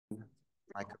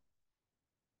I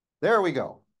There we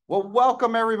go. Well,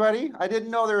 welcome everybody. I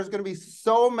didn't know there was going to be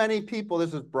so many people.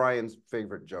 This is Brian's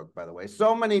favorite joke, by the way.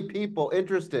 So many people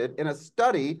interested in a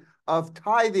study of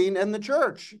tithing and the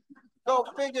church. Go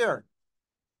figure.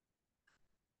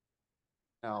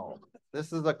 No,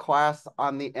 this is a class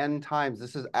on the end times.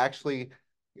 This is actually,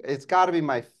 it's got to be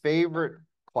my favorite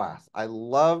class. I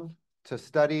love to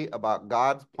study about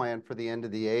God's plan for the end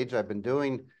of the age. I've been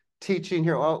doing teaching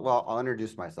here. Well, I'll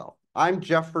introduce myself. I'm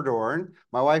Jeff Verdorn.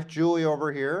 My wife, Julie,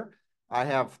 over here. I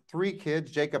have three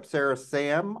kids, Jacob, Sarah,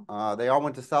 Sam. They all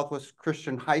went to Southwest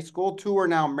Christian High School. Two are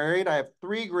now married. I have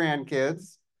three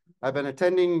grandkids. I've been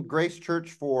attending Grace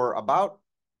Church for about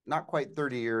not quite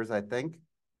 30 years, I think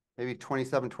maybe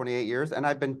 27, 28 years. And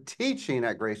I've been teaching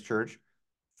at Grace Church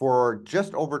for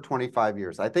just over 25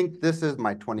 years. I think this is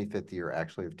my 25th year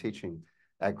actually of teaching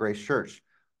at Grace Church.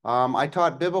 I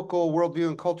taught biblical worldview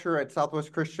and culture at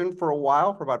Southwest Christian for a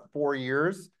while, for about 4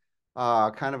 years,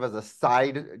 kind of as a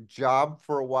side job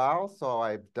for a while. So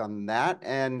I've done that.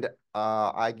 And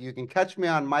you can catch me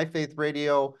on My Faith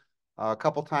Radio a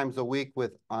couple times a week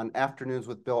on afternoons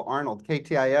with Bill Arnold.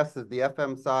 KTIS is the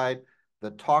FM side.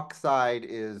 The talk side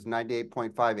is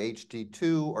 98.5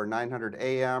 HD2 or 900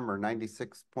 AM or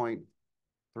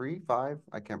 96.35.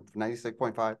 I can't,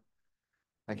 96.5.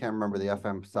 I can't remember the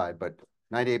FM side, but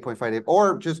 98.5,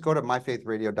 or just go to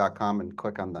myfaithradio.com and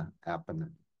click on the app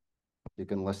and you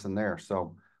can listen there.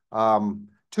 So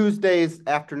Tuesdays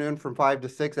afternoon from 5 to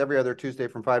 6, every other Tuesday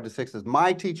from 5 to 6 is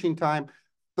my teaching time.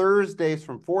 Thursdays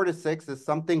from 4 to 6 is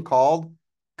something called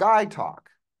Guy Talk.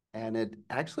 And it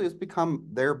actually has become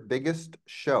their biggest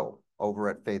show over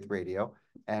at Faith Radio.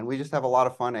 And we just have a lot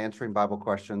of fun answering Bible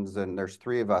questions. And there's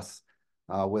three of us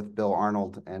with Bill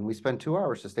Arnold. And we spend 2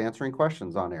 hours just answering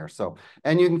questions on air. So,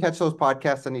 and you can catch those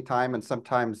podcasts anytime. And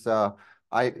sometimes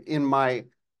in my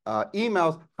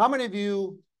emails, how many of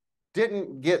you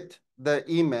didn't get the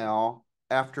email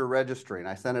after registering?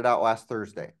 I sent it out last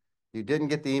Thursday. You didn't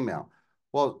get the email.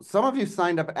 Well, some of you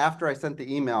signed up after I sent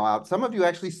the email out. Some of you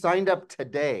actually signed up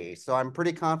today. So I'm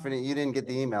pretty confident you didn't get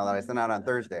the email that I sent out on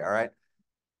Thursday. All right.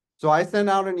 So I sent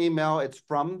out an email. It's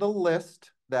from the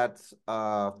list that's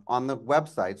on the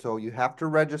website. So you have to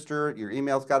register. Your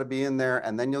email's got to be in there,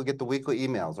 and then you'll get the weekly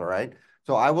emails. All right.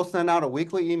 So I will send out a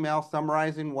weekly email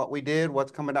summarizing what we did,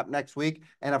 what's coming up next week.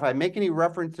 And if I make any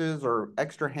references or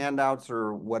extra handouts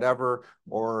or whatever,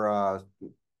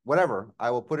 whatever,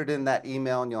 I will put it in that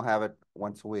email and you'll have it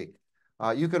once a week.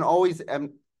 You can always,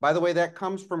 and by the way, that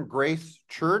comes from Grace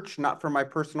Church, not from my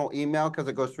personal email because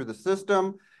it goes through the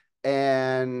system.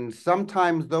 And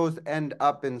sometimes those end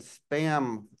up in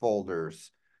spam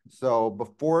folders. So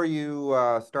before you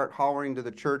start hollering to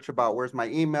the church about where's my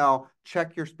email,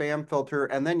 check your spam filter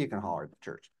and then you can holler at the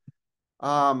church.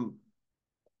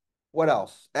 What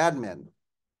else? Admin,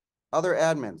 other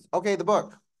admins. Okay, the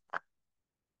book.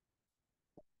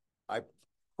 I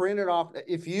printed off.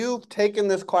 If you've taken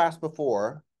this class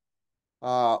before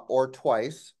or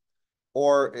twice,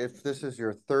 or if this is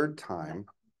your third time,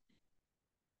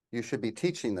 you should be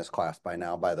teaching this class by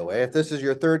now, by the way. If this is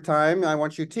your third time, I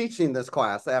want you teaching this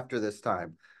class after this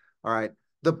time. All right.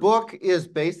 The book is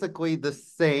basically the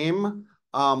same.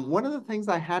 One of the things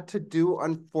I had to do,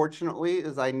 unfortunately,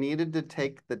 is I needed to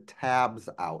take the tabs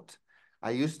out. I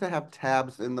used to have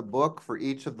tabs in the book for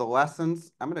each of the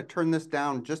lessons. I'm going to turn this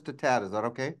down just a tad. Is that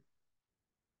okay?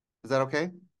 Is that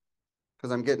okay?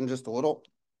 Because I'm getting just a little.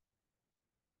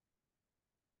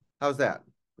 How's that?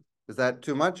 Is that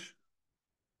too much?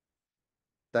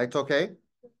 That's okay?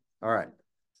 All right.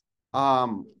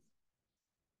 Um,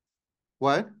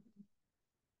 what?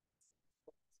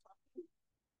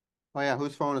 Oh yeah,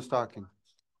 whose phone is talking?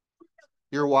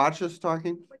 Your watch is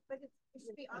talking?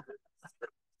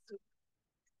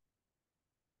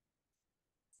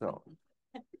 So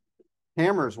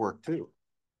hammers work too.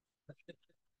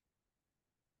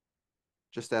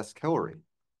 Just ask Hillary.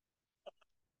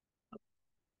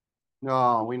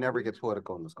 No, we never get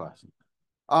political in this class.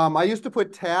 I used to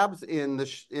put tabs in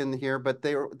here, but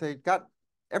they got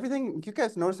everything. You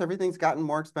guys notice everything's gotten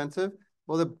more expensive.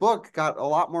 Well, the book got a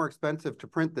lot more expensive to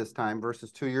print this time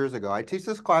versus 2 years ago. I teach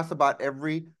this class about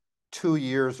every 2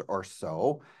 years or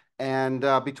so, and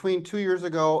between 2 years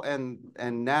ago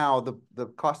and now, the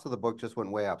cost of the book just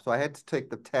went way up. So I had to take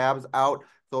the tabs out.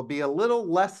 So it'll be a little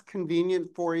less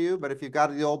convenient for you. But if you've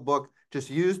got the old book, just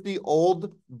use the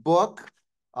old book.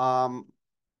 Um,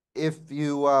 if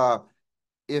you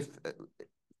if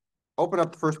open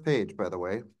up the first page, by the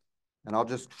way, and I'll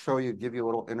just show you, give you a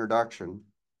little introduction.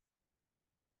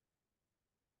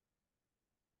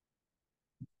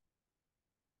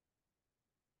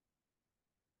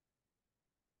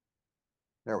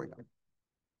 There we go.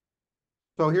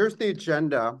 So here's the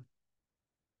agenda.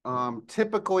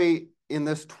 Typically in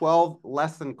this 12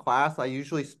 lesson class, I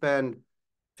usually spend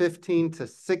 15 to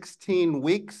 16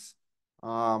 weeks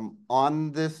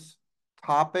on this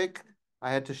topic.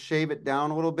 I had to shave it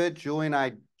down a little bit. Julie and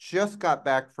I just got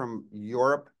back from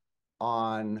Europe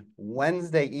on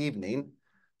Wednesday evening.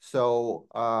 So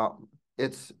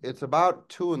it's about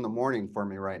 2 in the morning for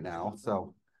me right now.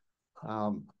 So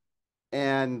by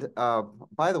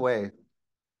the way,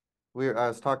 I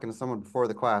was talking to someone before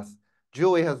the class.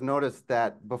 Julie has noticed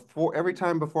that every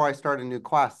time before I start a new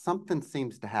class, something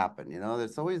seems to happen. You know,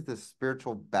 there's always this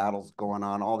spiritual battles going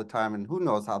on all the time, and who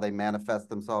knows how they manifest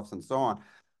themselves and so on.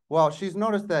 Well, she's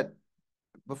noticed that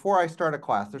before I start a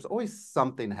class, there's always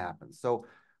something happens. So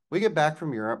we get back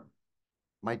from Europe.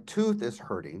 My tooth is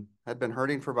hurting, had been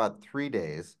hurting for about 3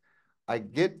 days. I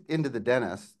get into the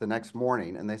dentist the next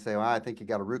morning and they say, well, I think you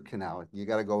got a root canal. You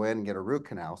got to go in and get a root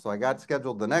canal. So I got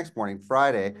scheduled the next morning,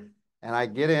 Friday, and I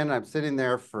get in, I'm sitting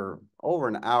there for over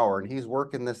an hour and he's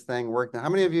working this thing, working. How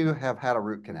many of you have had a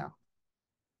root canal?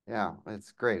 Yeah,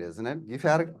 it's great, isn't it? You've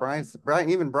had it,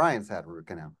 even Brian's had a root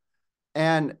canal.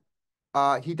 And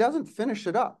he doesn't finish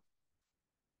it up.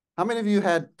 How many of you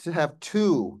had to have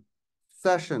 2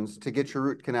 sessions to get your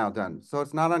root canal done? So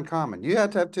it's not uncommon. You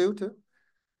had to have 2 too?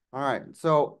 All right,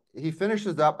 so he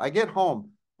finishes up. I get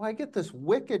home. Well, I get this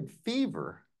wicked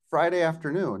fever Friday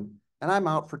afternoon, and I'm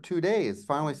out for 2 days.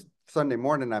 Finally, Sunday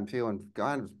morning, I'm feeling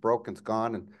gone. It's broken, it's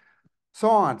gone, and so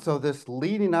on. So this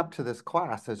leading up to this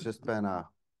class has just been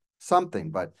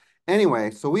something. But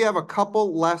anyway, so we have a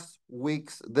couple less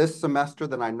weeks this semester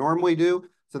than I normally do.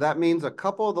 So that means a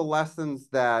couple of the lessons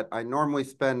that I normally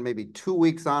spend maybe 2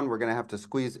 weeks on, we're going to have to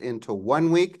squeeze into 1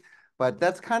 week. But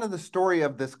that's kind of the story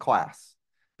of this class.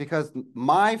 Because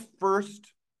my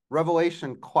first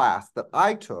Revelation class that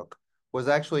I took was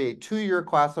actually a 2-year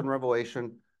class on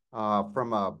Revelation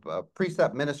from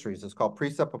Precept Ministries. It's called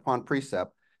Precept Upon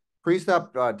Precept.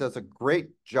 Precept does a great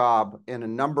job in a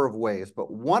number of ways,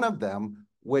 but one of them,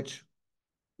 which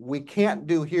we can't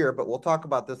do here, but we'll talk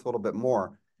about this a little bit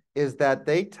more, is that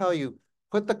they tell you,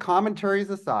 put the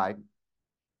commentaries aside,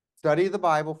 study the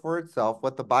Bible for itself,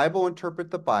 let the Bible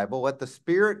interpret the Bible, let the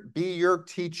Spirit be your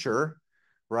teacher,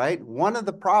 right? One of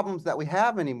the problems that we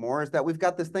have anymore is that we've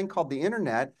got this thing called the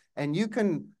internet, and you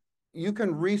can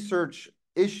research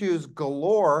issues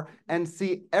galore and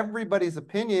see everybody's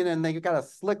opinion, and they've got a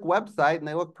slick website and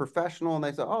they look professional and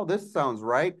they say, oh, this sounds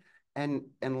right. And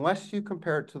unless you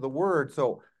compare it to the word.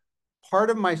 So part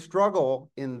of my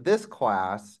struggle in this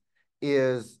class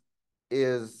is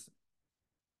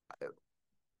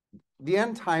the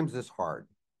end times is hard.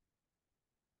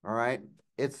 All right.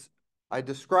 I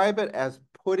describe it as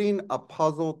putting a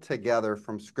puzzle together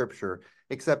from scripture,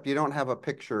 except you don't have a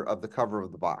picture of the cover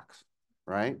of the box,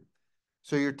 right?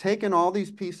 So you're taking all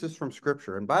these pieces from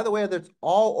scripture. And by the way, that's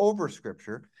all over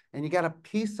scripture, and you got to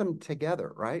piece them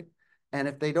together, right? And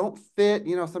if they don't fit,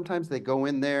 you know, sometimes they go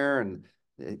in there and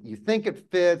you think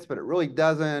it fits, but it really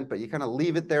doesn't, but you kind of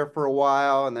leave it there for a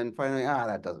while and then finally,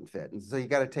 that doesn't fit. And so you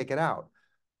got to take it out.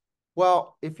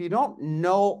 Well, if you don't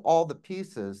know all the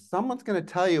pieces, someone's going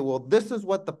to tell you, well, this is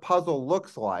what the puzzle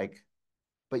looks like,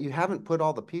 but you haven't put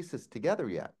all the pieces together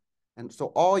yet. And so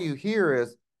all you hear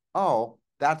is, oh,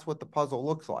 that's what the puzzle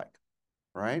looks like,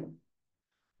 right?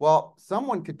 Well,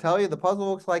 someone could tell you the puzzle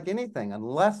looks like anything.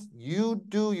 Unless you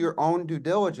do your own due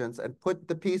diligence and put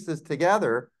the pieces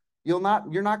together, you're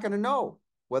not going to know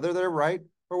whether they're right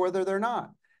or whether they're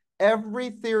not. Every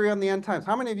theory on the end times.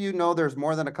 How many of you know there's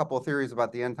more than a couple of theories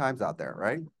about the end times out there,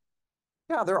 right?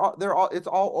 Yeah, it's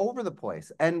all over the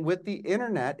place. And with the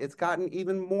internet, it's gotten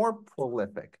even more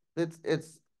prolific.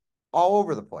 It's all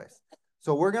over the place.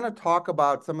 So we're going to talk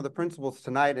about some of the principles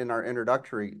tonight in our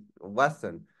introductory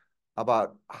lesson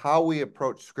about how we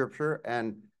approach scripture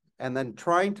and then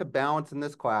trying to balance in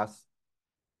this class,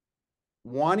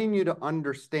 wanting you to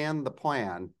understand the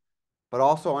plan, but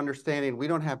also understanding we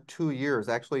don't have 2 years,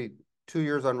 actually 2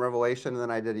 years on Revelation, and then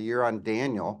I did a year on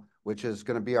Daniel, which is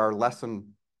going to be our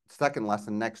second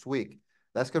lesson next week.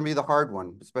 That's going to be the hard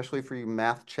one, especially for you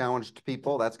math challenged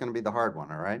people. That's going to be the hard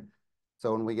one, all right?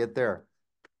 So when we get there.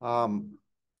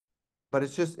 But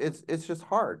it's just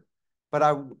hard. But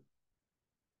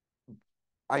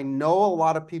I know a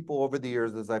lot of people over the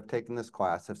years as I've taken this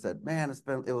class have said, man,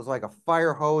 it was like a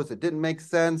fire hose. It didn't make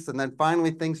sense. And then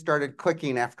finally things started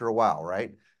clicking after a while,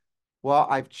 right? Well,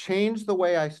 I've changed the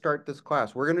way I start this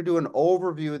class. We're going to do an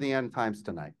overview of the end times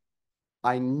tonight.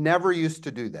 I never used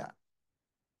to do that.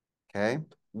 Okay.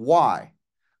 Why?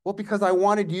 Well, because I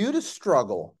wanted you to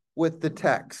struggle with the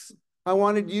text. I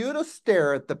wanted you to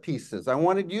stare at the pieces. I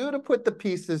wanted you to put the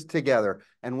pieces together.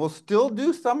 And we'll still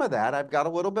do some of that. I've got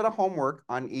a little bit of homework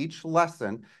on each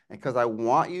lesson because I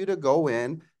want you to go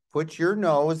in, put your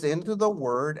nose into the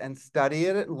word and study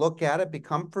it, look at it,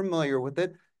 become familiar with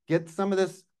it, get some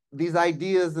of these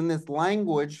ideas and this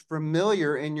language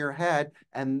familiar in your head,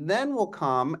 and then we'll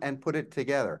come and put it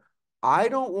together. I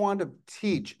don't want to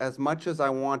teach as much as I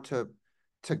want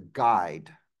to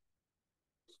guide.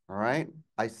 All right.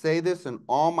 I say this in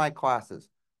all my classes.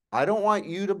 I don't want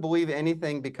you to believe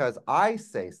anything because I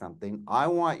say something. I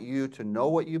want you to know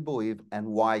what you believe and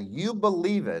why you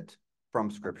believe it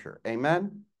from Scripture.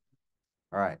 Amen?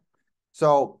 All right.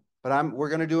 So, but we're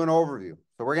going to do an overview.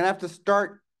 So we're going to have to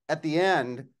start at the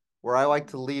end where I like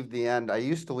to leave the end. I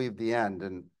used to leave the end,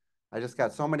 and I just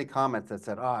got so many comments that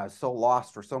said, oh, I was so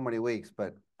lost for so many weeks.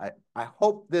 But I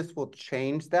hope this will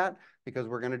change that because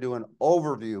we're going to do an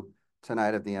overview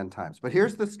tonight of the end times. But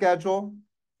here's the schedule.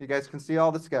 You guys can see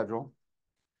all the schedule.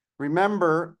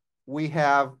 Remember, we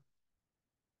have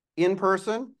in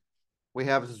person, we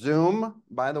have Zoom.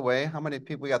 By the way, how many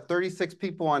people? We got 36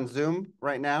 people on Zoom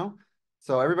right now.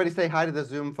 So everybody say hi to the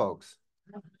Zoom folks.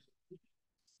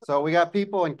 So we got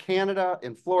people in Canada,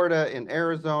 in Florida, in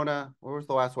Arizona. Where was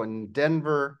the last one? In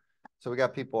Denver. So we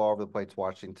got people all over the place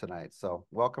watching tonight. So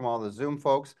welcome all the Zoom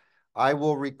folks. I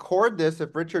will record this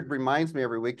if Richard reminds me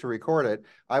every week to record it.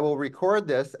 I will record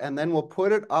this and then we'll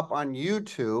put it up on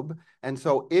YouTube. And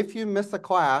so if you miss a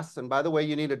class, and by the way,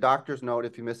 you need a doctor's note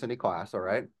if you miss any class, all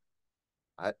right?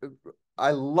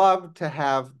 I love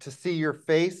to see your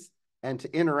face and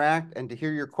to interact and to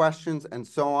hear your questions and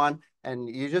so on. And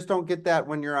you just don't get that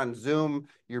when you're on Zoom.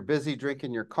 You're busy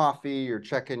drinking your coffee, you're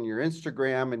checking your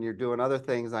Instagram, and you're doing other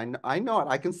things. I know it.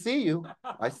 I can see you.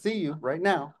 I see you right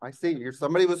now. I see you.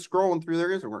 Somebody was scrolling through their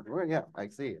Instagram. Well, yeah, I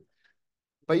see it.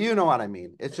 But you know what I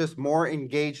mean. It's just more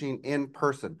engaging in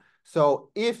person. So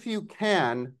if you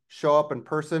can show up in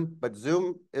person, but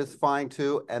Zoom is fine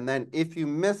too. And then if you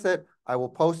miss it, I will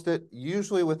post it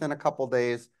usually within a couple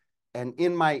days. And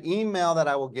in my email that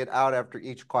I will get out after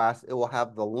each class, it will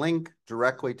have the link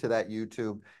directly to that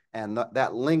YouTube. And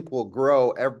that link will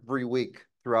grow every week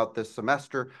throughout this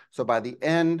semester. So by the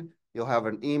end, you'll have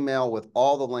an email with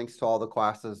all the links to all the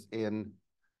classes in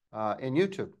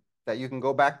YouTube that you can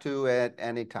go back to at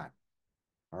any time.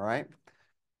 All right.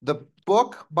 The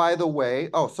book, by the way,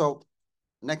 so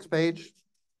next page.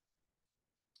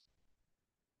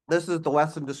 This is the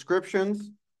lesson descriptions.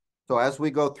 So as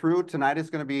we go through, tonight is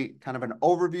going to be kind of an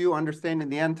overview, understanding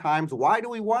the end times. Why do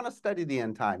we want to study the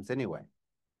end times anyway?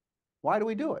 Why do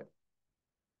we do it?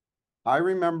 I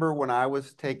remember when I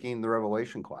was taking the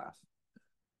Revelation class,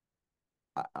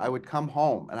 I would come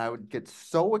home and I would get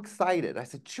so excited. I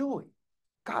said, Julie,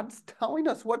 God's telling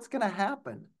us what's going to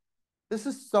happen. This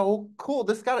is so cool.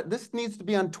 This needs to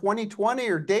be on 2020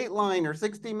 or Dateline or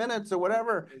 60 Minutes or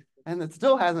whatever. And it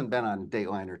still hasn't been on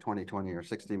Dateline or 2020 or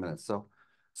 60 Minutes.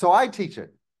 So I teach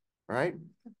it, right?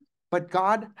 But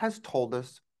God has told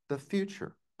us the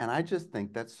future. And I just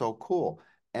think that's so cool.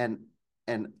 And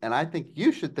I think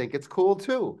you should think it's cool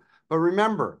too. But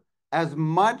remember, as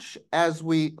much as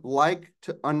we like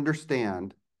to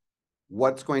understand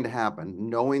what's going to happen,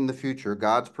 knowing the future,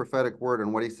 God's prophetic word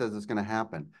and what he says is going to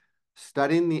happen,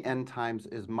 studying the end times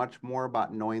is much more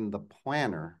about knowing the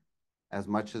planner as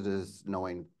much as it is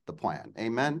knowing the plan.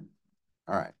 Amen?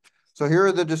 All right. So here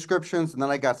are the descriptions, and then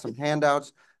I got some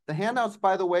handouts. The handouts,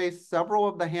 by the way, several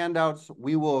of the handouts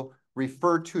we will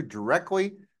refer to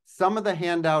directly. Some of the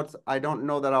handouts I don't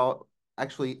know that I'll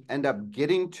actually end up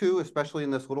getting to, especially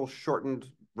in this little shortened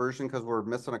version because we're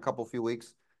missing a few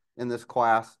weeks in this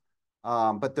class.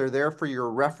 But they're there for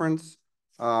your reference,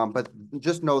 but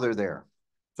just know they're there.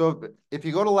 So if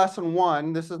you go to lesson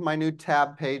 1, this is my new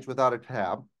tab page without a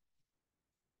tab.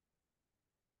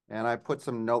 And I put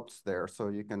some notes there so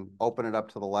you can open it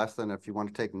up to the lesson. If you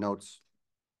want to take notes,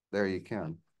 there you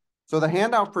can. So the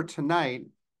handout for tonight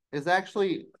is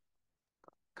actually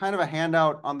kind of a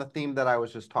handout on the theme that I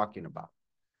was just talking about.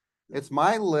 It's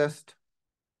my list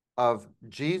of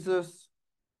Jesus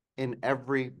in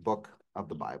every book of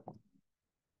the Bible.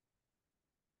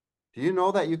 Do you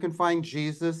know that you can find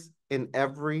Jesus in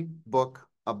every book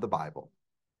of the Bible?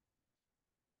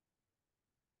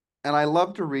 And I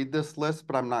love to read this list,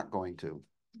 but I'm not going to.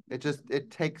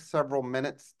 It takes several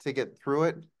minutes to get through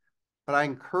it. But I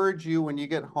encourage you when you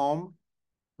get home,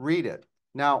 read it.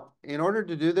 Now, in order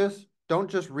to do this,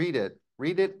 don't just read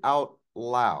it out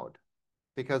loud,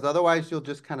 because otherwise you'll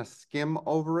just kind of skim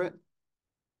over it.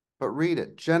 But read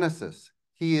it. Genesis,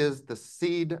 he is the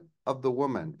seed of the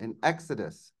woman. In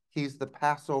Exodus, he's the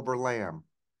Passover lamb.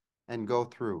 And go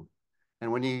through.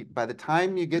 And by the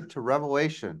time you get to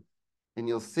Revelation, and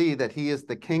you'll see that he is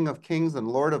the King of Kings and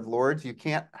Lord of Lords, you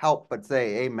can't help but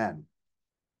say amen.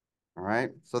 All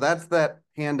right, so that's that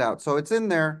handout. So it's in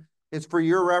there. It's for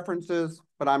your references,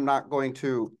 but I'm not going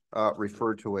to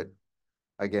refer to it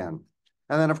again.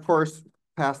 And then, of course,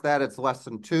 past that, it's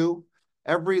lesson 2.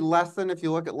 Every lesson, if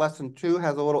you look at lesson 2,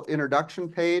 has a little introduction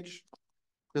page,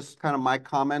 just kind of my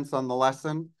comments on the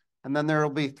lesson. And then there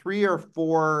will be 3 or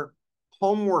 4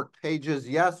 homework pages.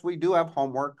 Yes, we do have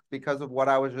homework because of what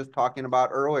I was just talking about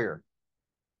earlier.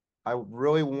 I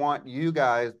really want you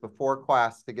guys before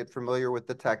class to get familiar with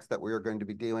the text that we are going to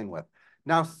be dealing with.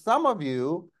 Now, some of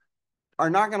you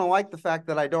are not going to like the fact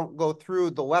that I don't go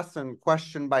through the lesson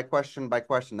question by question by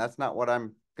question. That's not what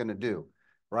I'm going to do,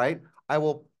 right? I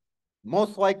will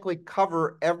most likely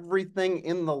cover everything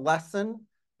in the lesson,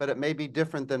 but it may be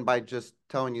different than by just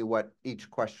telling you what each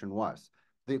question was.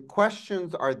 The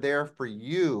questions are there for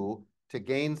you to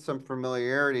gain some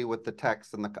familiarity with the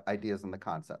text and the ideas and the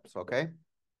concepts, okay?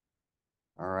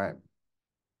 All right.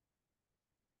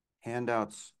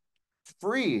 Handouts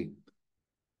free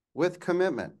with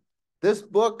commitment. This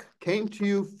book came to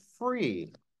you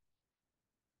free.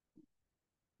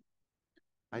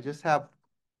 I just have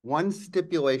one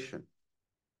stipulation.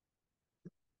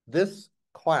 This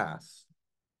class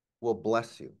will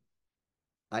bless you.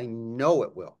 I know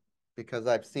it will, because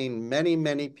I've seen many,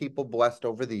 many people blessed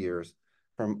over the years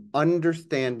from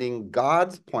understanding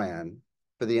God's plan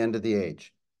for the end of the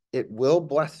age. It will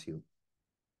bless you,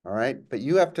 all right? But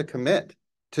you have to commit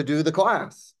to do the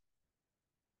class.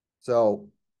 So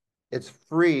it's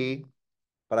free,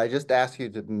 but I just ask you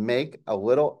to make a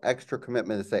little extra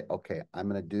commitment to say, okay, I'm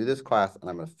going to do this class and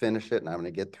I'm going to finish it and I'm going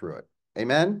to get through it.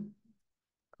 Amen?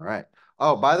 All right.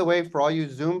 Oh, by the way, for all you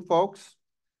Zoom folks,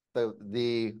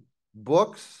 the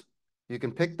books, you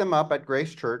can pick them up at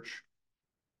Grace Church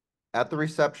at the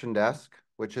reception desk,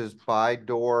 which is by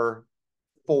door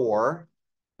 4.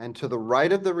 And to the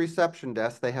right of the reception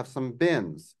desk, they have some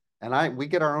bins. And we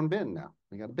get our own bin now.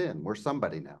 We got a bin. We're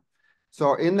somebody now.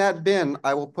 So in that bin,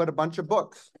 I will put a bunch of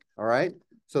books. All right.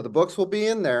 So the books will be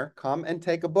in there. Come and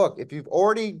take a book. If you've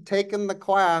already taken the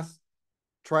class,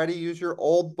 try to use your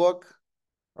old book.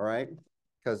 All right.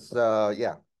 Because,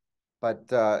 yeah.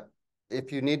 But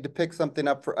if you need to pick something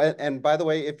up and by the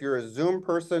way, if you're a Zoom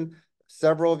person,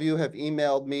 several of you have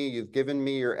emailed me. You've given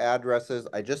me your addresses.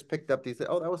 I just picked up these.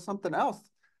 Oh, that was something else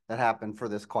that happened for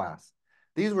this class.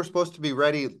 These were supposed to be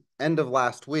ready end of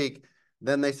last week.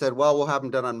 Then they said, well, we'll have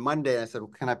them done on Monday. And I said,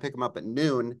 well, can I pick them up at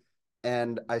noon?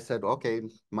 And I said, okay,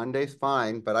 Monday's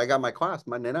fine, but I got my class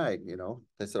Monday night, you know.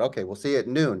 They said, okay, we'll see you at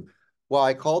noon. Well,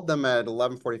 I called them at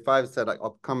 11:45 and said,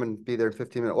 I'll come and be there in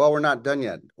 15 minutes. Well, we're not done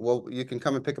yet. Well, you can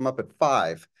come and pick them up at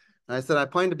 5. And I said, I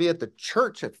plan to be at the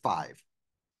church at 5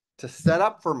 to set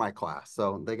up for my class.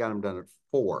 So they got them done at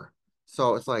 4.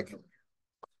 So it's like,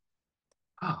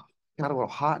 oh, got a little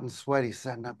hot and sweaty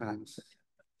setting up.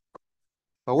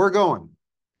 But we're going.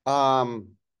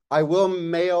 I will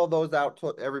mail those out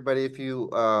to everybody. If you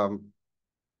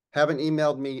haven't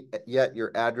emailed me yet,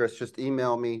 your address, just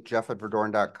email me,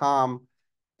 jeff@verdorn.com.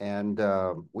 And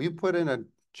will you put in a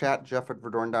chat,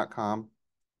 jeff@verdorn.com?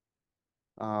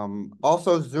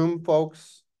 Also, Zoom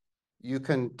folks, you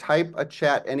can type a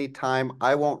chat anytime.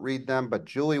 I won't read them, but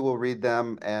Julie will read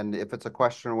them. And if it's a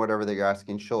question or whatever that you're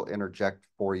asking, she'll interject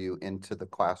for you into the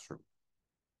classroom.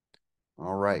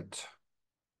 All right.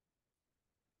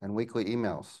 And weekly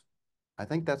emails. I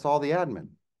think that's all the admin.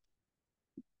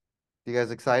 You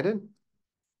guys excited?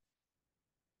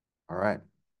 All right.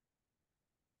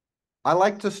 I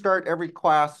like to start every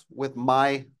class with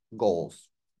my goals.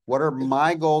 What are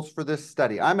my goals for this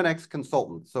study? I'm an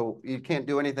ex-consultant, so you can't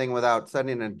do anything without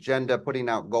setting an agenda, putting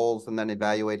out goals, and then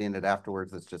evaluating it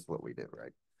afterwards. That's just what we do,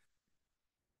 right?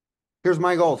 Here's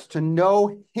my goals: to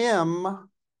know him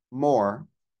more,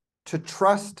 to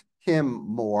trust him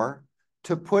more,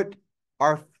 to put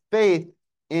our faith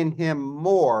in him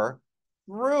more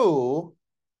through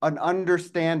an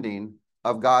understanding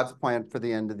of God's plan for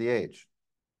the end of the age.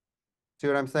 See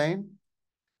what I'm saying?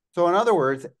 So in other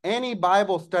words, any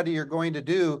Bible study you're going to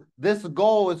do, this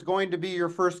goal is going to be your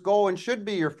first goal and should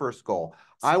be your first goal.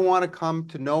 I want to come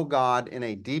to know God in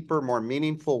a deeper, more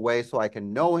meaningful way so I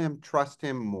can know him, trust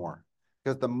him more.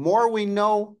 Because the more we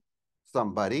know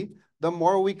somebody, the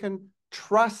more we can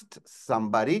trust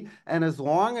somebody. And as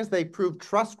long as they prove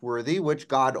trustworthy, which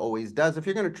God always does, if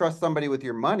you're going to trust somebody with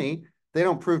your money, they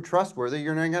don't prove trustworthy,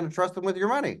 you're not going to trust them with your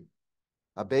money.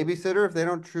 A babysitter, if they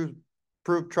don't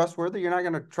prove trustworthy, you're not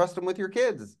going to trust them with your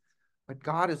kids. But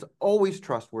God is always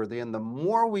trustworthy. And the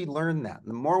more we learn that,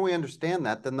 the more we understand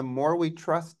that, then the more we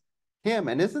trust him.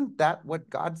 And isn't that what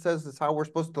God says is how we're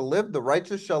supposed to live? The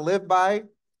righteous shall live by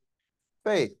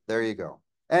faith. There you go.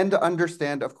 And to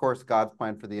understand, of course, God's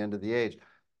plan for the end of the age.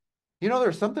 You know,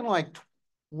 there's something like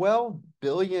 $12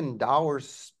 billion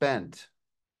spent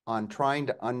on trying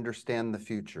to understand the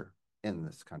future in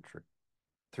this country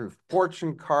through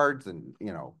fortune cards. And,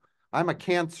 you know, I'm a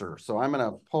Cancer, so I'm going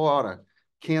to pull out a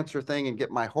Cancer thing and get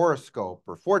my horoscope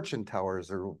or fortune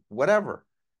tellers or whatever.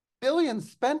 Billions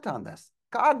spent on this.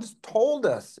 God's told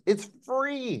us it's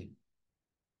free.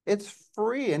 It's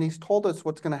free. And he's told us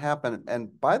what's going to happen.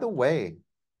 And by the way,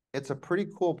 it's a pretty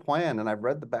cool plan. And I've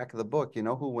read the back of the book. You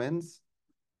know who wins?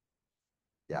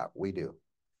 Yeah, we do.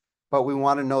 But we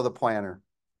want to know the planner.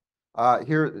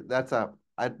 Here, that's not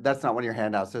one of your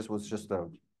handouts. This was just a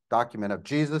document of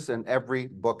Jesus in every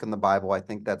book in the Bible. I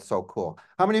think that's so cool.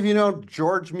 How many of you know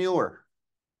George Mueller?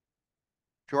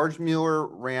 George Mueller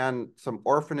ran some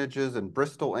orphanages in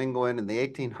Bristol, England in the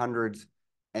 1800s.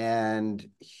 And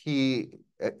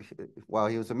well,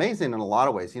 he was amazing in a lot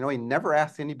of ways. You know, he never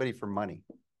asked anybody for money.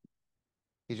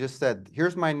 He just said,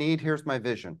 here's my need, here's my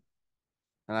vision,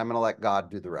 and I'm going to let God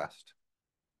do the rest.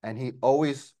 And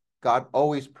God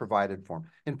always provided for him.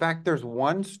 In fact, there's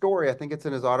one story, I think it's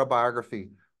in his autobiography,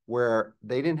 where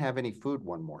they didn't have any food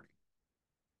one morning.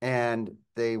 And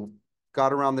they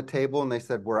got around the table and they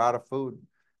said, we're out of food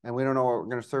and we don't know what we're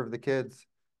going to serve the kids.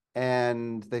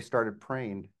 And they started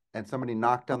praying and somebody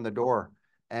knocked on the door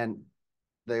and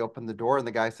they opened the door and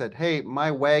the guy said, hey,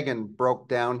 my wagon broke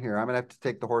down here. I'm going to have to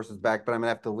take the horses back, but I'm going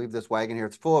to have to leave this wagon here.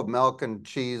 It's full of milk and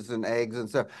cheese and eggs and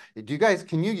stuff.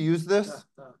 Can you use this?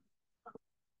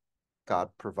 God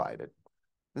provided.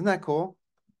 Isn't that cool?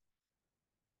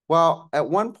 Well, at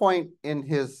one point in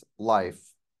his life,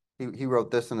 he wrote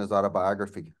this in his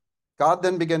autobiography. God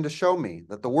then began to show me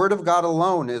that the word of God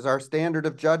alone is our standard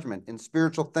of judgment in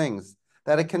spiritual things,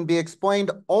 that it can be explained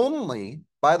only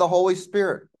by the Holy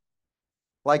Spirit.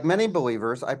 Like many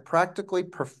believers, I practically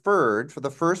preferred for the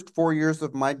first 4 years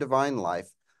of my divine life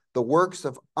the works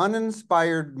of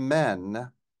uninspired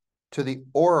men to the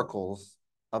oracles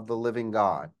of the living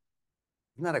God.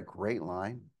 Isn't that a great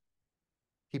line?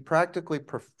 He practically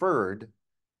preferred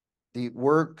the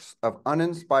works of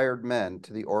uninspired men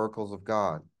to the oracles of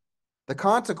God. The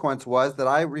consequence was that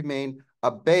I remained a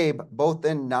babe both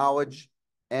in knowledge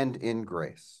and in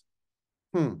grace.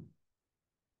 You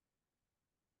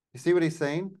see what he's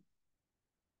saying?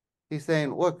 He's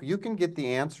saying, look, you can get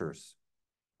the answers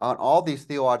on all these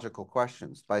theological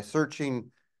questions by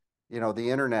searching, the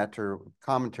internet or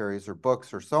commentaries or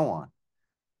books or so on.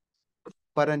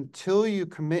 But until you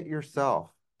commit yourself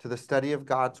to the study of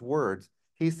God's words,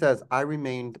 he says, I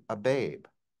remained a babe.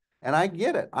 And I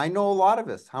get it. I know a lot of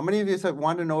us. How many of you have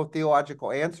wanted to know a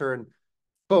theological answer and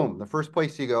boom, the first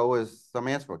place you go is some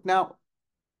answer book. Now,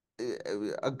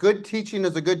 a good teaching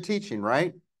is a good teaching,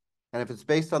 right? And if it's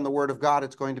based on the word of God,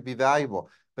 it's going to be valuable.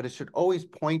 But it should always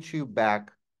point you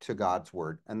back to God's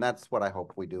word. And that's what I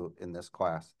hope we do in this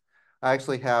class. I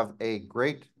actually have a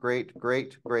great, great,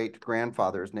 great, great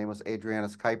grandfather. His name was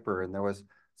Adrianus Kuyper. And there was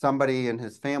somebody in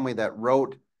his family that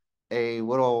wrote a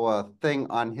little thing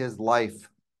on his life.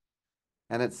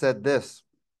 And it said this.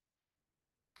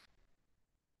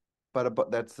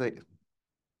 But that's it.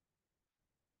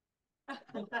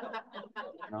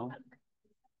 No?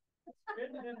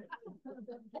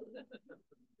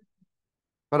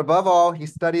 But above all, he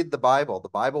studied the Bible. The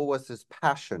Bible was his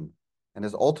passion, and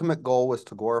his ultimate goal was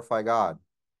to glorify God.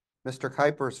 Mr.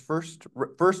 Kuyper's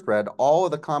first read all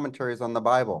of the commentaries on the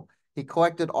Bible. He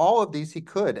collected all of these he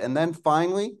could, and then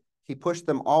finally, he pushed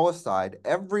them all aside,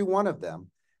 every one of them,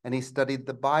 and he studied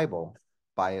the Bible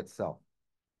by itself.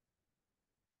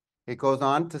 It goes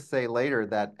on to say later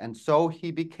that, and so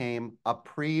he became a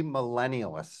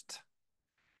premillennialist.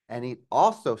 And he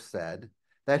also said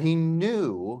that he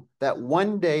knew that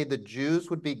one day the Jews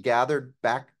would be gathered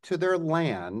back to their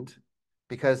land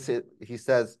because he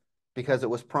says, because it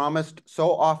was promised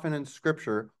so often in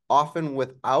scripture, often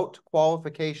without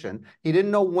qualification. He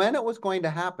didn't know when it was going to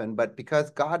happen, but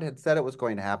because God had said it was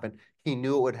going to happen, he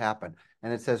knew it would happen.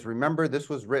 And it says, remember, this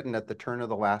was written at the turn of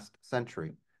the last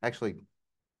century. Actually,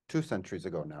 2 centuries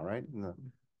ago now, right? In the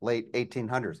late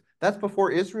 1800s. That's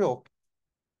before Israel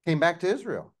came back to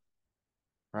Israel,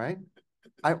 right?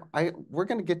 We're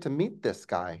going to get to meet this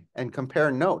guy and compare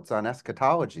notes on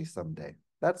eschatology someday.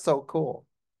 That's so cool.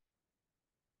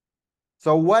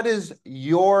 So what is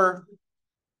your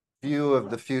view of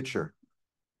the future?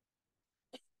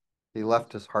 He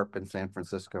left his harp in San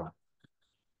Francisco.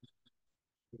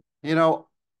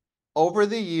 Over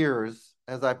the years,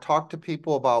 as I've talked to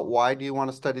people about why do you want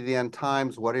to study the end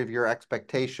times, what are your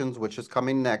expectations, which is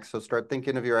coming next. So start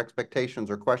thinking of your expectations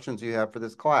or questions you have for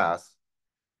this class.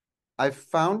 I've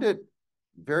found it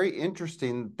very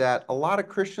interesting that a lot of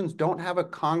Christians don't have a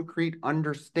concrete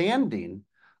understanding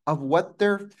of what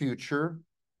their future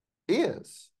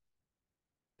is.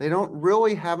 They don't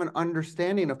really have an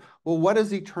understanding of, well, what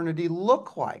does eternity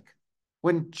look like?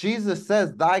 When Jesus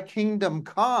says, thy kingdom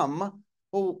come,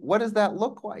 well, what does that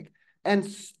look like? And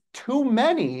too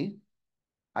many,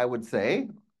 I would say,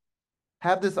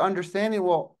 have this understanding,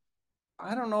 well,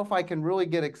 I don't know if I can really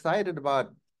get excited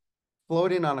about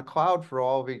floating on a cloud for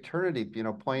all of eternity,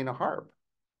 playing a harp.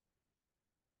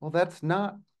 Well, that's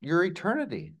not your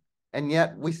eternity. And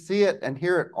yet we see it and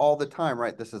hear it all the time,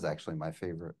 right? This is actually my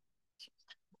favorite.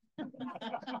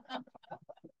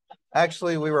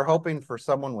 Actually, we were hoping for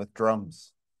someone with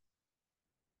drums.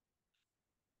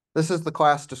 This is the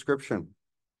class description.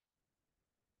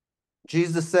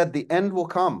 Jesus said, the end will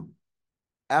come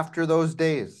after those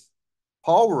days.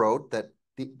 Paul wrote that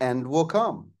the end will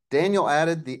come. Daniel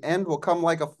added, the end will come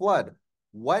like a flood.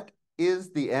 What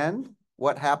is the end?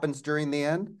 What happens during the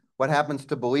end? What happens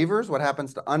to believers? What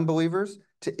happens to unbelievers?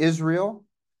 To Israel?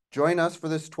 Join us for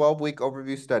this 12-week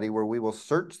overview study where we will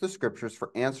search the scriptures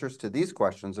for answers to these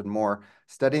questions and more,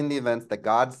 studying the events that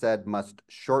God said must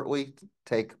shortly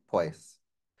take place.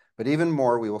 But even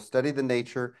more, we will study the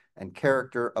nature and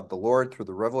character of the Lord through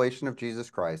the revelation of Jesus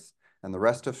Christ and the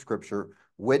rest of Scripture,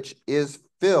 which is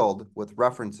filled with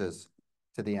references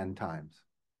to the end times.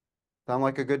 Sound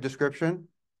like a good description?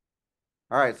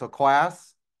 All right, so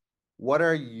class, what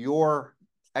are your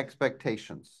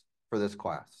expectations for this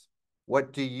class?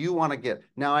 What do you want to get?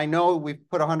 Now, I know we've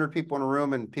put 100 people in a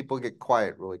room and people get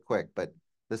quiet really quick, but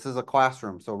this is a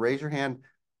classroom. So raise your hand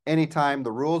anytime.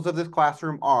 The rules of this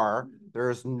classroom are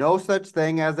there's no such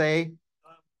thing as a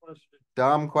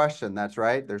dumb question. That's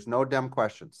right. There's no dumb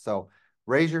questions. So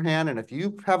raise your hand. And if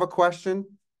you have a question,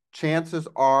 chances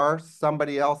are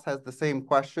somebody else has the same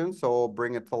question. So we'll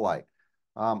bring it to light.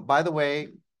 By the way,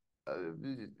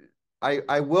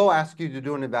 I will ask you to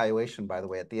do an evaluation, by the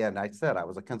way, at the end. I said I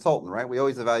was a consultant, right? We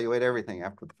always evaluate everything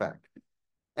after the fact.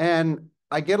 And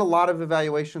I get a lot of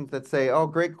evaluations that say, oh,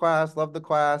 great class, loved the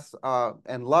class,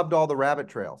 and loved all the rabbit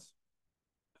trails.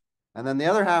 And then the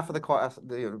other half of the class,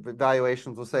 the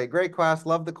evaluations will say, great class,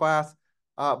 love the class,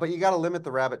 but you got to limit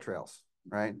the rabbit trails,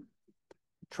 right?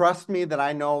 Trust me that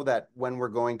I know that when we're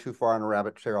going too far on a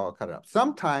rabbit trail, I'll cut it up.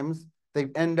 Sometimes they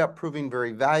end up proving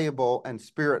very valuable and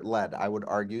spirit-led, I would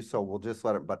argue, so we'll just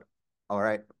let it, but all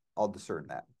right, I'll discern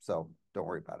that, so don't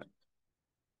worry about it.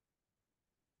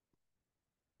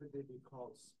 Could they be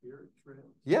called spirit trails?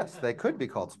 Yes, they could be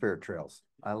called spirit trails.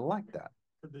 I like that.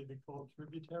 Could they be called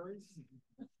tributaries?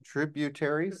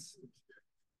 Tributaries?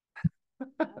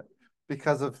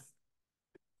 Because of,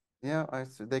 yeah,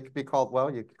 they could be called, well,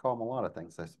 you could call them a lot of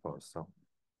things, I suppose. So,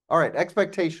 all right,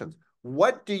 expectations.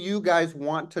 What do you guys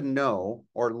want to know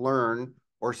or learn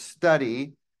or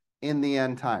study in the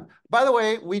end time? By the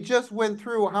way, we just went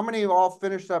through, how many of all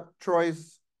finished up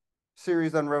Troy's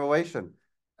series on Revelation?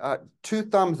 2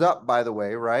 thumbs up, by the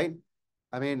way, right?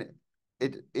 I mean,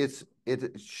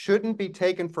 it shouldn't be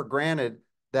taken for granted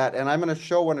that, and I'm going to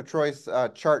show one of Troy's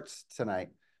charts tonight,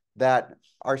 that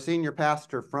our senior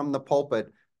pastor from the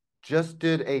pulpit just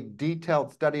did a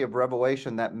detailed study of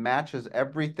Revelation that matches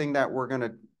everything that we're going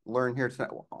to learn here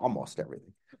tonight, well, almost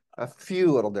everything. A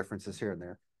few little differences here and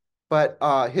there. But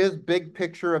his big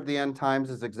picture of the end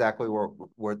times is exactly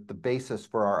where the basis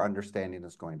for our understanding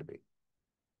is going to be.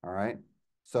 All right.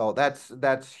 So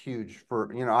that's huge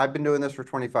for, I've been doing this for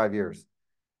 25 years.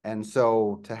 And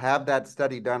so to have that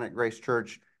study done at Grace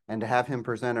Church and to have him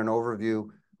present an overview,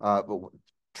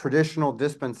 traditional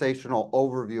dispensational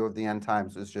overview of the end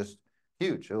times is just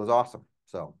huge. It was awesome.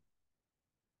 So,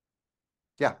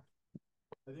 yeah.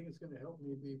 I think it's going to help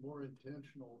me be more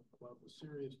intentional about the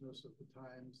seriousness of the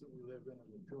times that we live in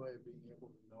and the joy of being able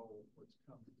to know what's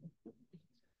coming.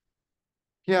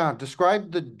 Yeah,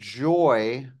 describe the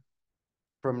joy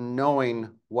from knowing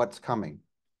what's coming.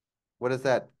 What does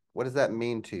that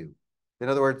mean to you? In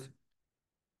other words,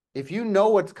 if you know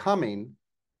what's coming,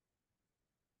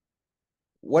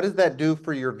 what does that do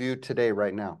for your view today,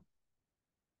 right now?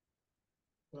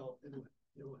 Well,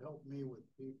 it'll help me with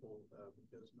people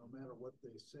because no matter what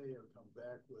they say or come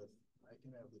back with, I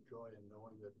can have the joy in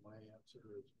knowing that my answer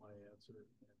is my answer.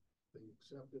 And if they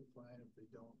accept it, fine. If they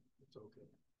don't, it's okay.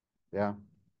 Yeah.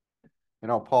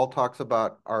 Paul talks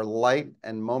about our light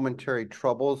and momentary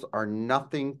troubles are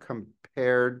nothing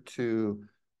compared to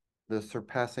the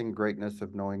surpassing greatness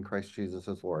of knowing Christ Jesus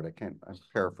as Lord. I'm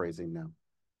paraphrasing now.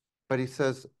 But he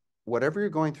says, whatever you're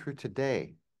going through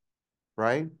today,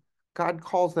 right? God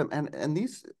calls them, and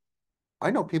these,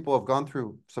 I know people have gone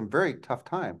through some very tough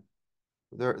time.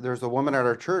 There's a woman at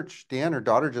our church, Deanne, her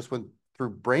daughter just went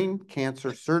through brain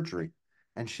cancer surgery,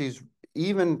 and she's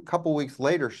even a couple weeks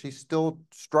later, she's still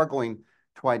struggling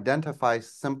to identify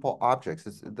simple objects.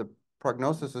 The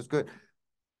prognosis is good.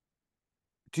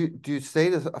 Do you say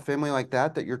to a family like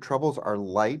that your troubles are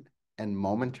light and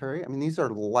momentary? I mean, these are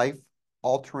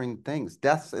life-altering things.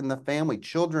 Deaths in the family,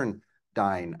 children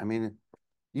dying. I mean,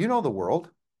 you know the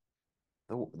world.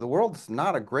 The world's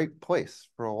not a great place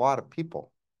for a lot of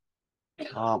people.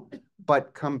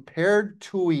 But compared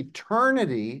to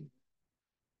eternity,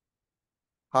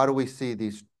 how do we see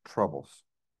these troubles?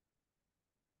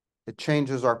 It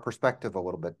changes our perspective a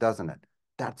little bit, doesn't it?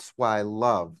 That's why I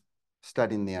love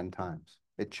studying the end times.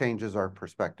 It changes our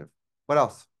perspective. What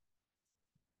else?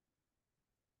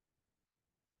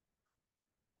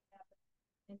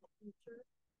 In the future,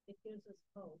 it gives us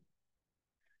hope.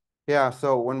 Yeah,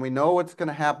 so when we know what's going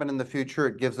to happen in the future,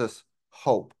 it gives us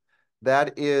hope.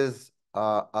 That is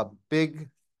a big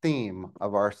theme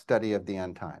of our study of the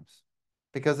end times,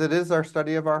 because it is our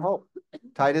study of our hope.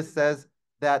 Titus says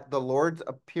that the Lord's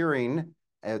appearing,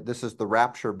 this is the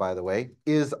rapture, by the way,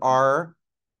 is our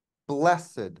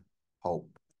blessed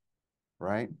hope,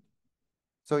 right?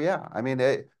 So yeah, I mean,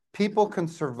 people can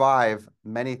survive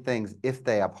many things if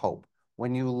they have hope.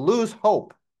 When you lose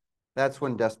hope, that's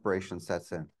when desperation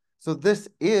sets in. So this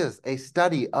is a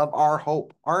study of our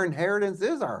hope. Our inheritance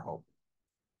is our hope.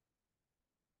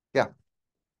 Yeah.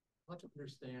 I'd like to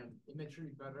understand imagery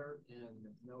better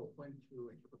and know when to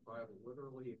interpret the Bible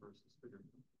literally versus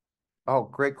figuratively. Oh,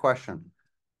 great question.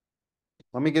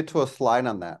 Let me get to a slide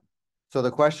on that. So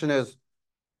the question is,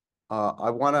 I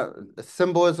want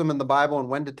symbolism in the Bible and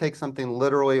when to take something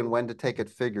literally and when to take it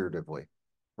figuratively,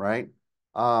 right?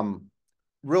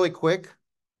 Really quick,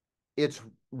 it's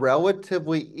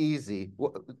relatively easy.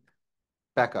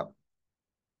 Back up.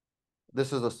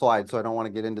 This is a slide, so I don't want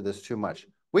to get into this too much.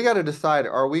 We got to decide,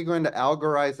 are we going to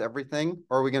allegorize everything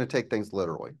or are we going to take things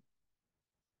literally?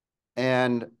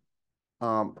 And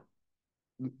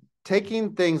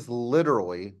taking things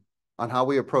literally on how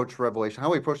we approach Revelation,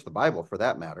 how we approach the Bible for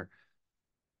that matter,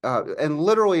 and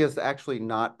literally is actually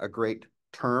not a great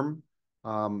term.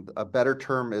 A better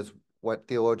term is what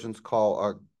theologians call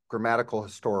a grammatical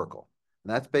historical.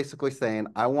 And that's basically saying,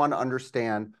 I want to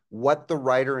understand what the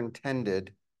writer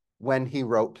intended when he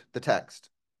wrote the text,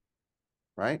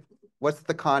 right? What's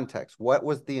the context? What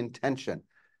was the intention?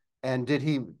 And did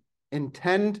he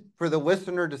intend for the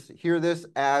listener to hear this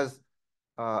as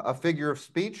a figure of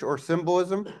speech or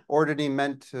symbolism, or did he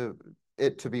meant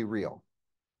it to be real?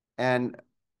 And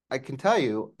I can tell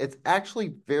you, it's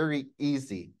actually very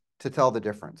easy to tell the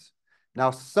difference. Now,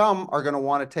 some are going to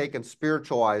want to take and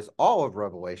spiritualize all of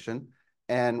Revelation,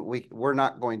 and we're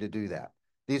not going to do that.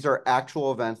 These are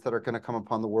actual events that are going to come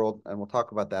upon the world, and we'll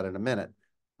talk about that in a minute.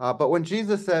 But when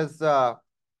Jesus says,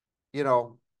 you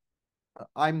know,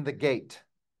 I'm the gate,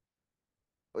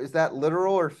 is that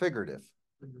literal or figurative?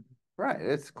 Right,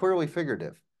 it's clearly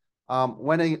figurative.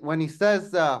 When he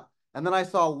says, and then I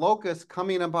saw locusts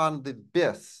coming upon the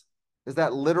abyss, is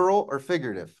that literal or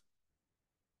figurative?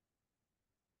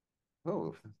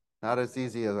 Oh, not as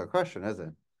easy as a question, is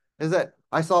it? Is that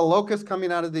I saw locusts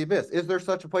coming out of the abyss? Is there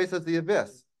such a place as the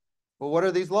abyss? Well, what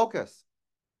are these locusts?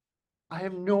 I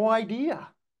have no idea.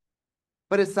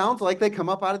 But it sounds like they come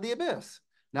up out of the abyss.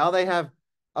 Now they have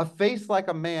a face like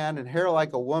a man and hair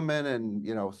like a woman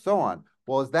and, so on.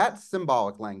 Well, is that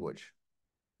symbolic language?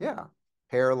 Yeah.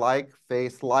 Hair like,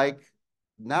 face like.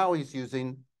 Now he's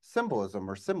using symbolism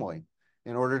or simile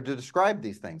in order to describe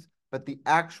these things. But the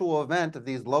actual event of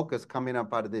these locusts coming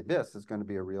up out of the abyss is going to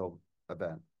be a real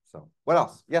event. So what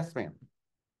else? Yes, ma'am.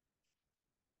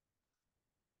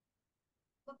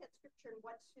 Look at scripture and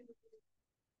what scripture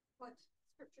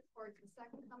towards the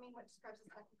second coming, what describes the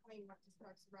second coming, what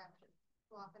describes the rapture.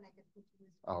 So often I get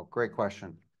confused. Oh, great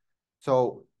question.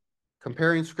 So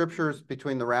comparing scriptures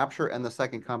between the rapture and the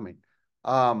second coming.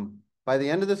 By the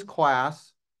end of this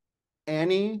class,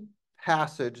 any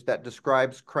passage that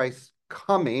describes Christ's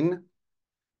coming,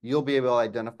 you'll be able to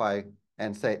identify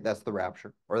and say that's the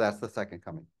rapture or that's the second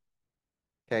coming.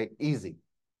 Okay, easy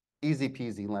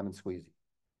peasy, lemon squeezy,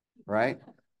 right?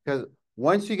 Because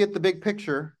once you get the big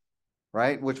picture,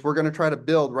 right, which we're going to try to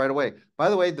build right away. By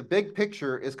the way, the big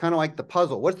picture is kind of like the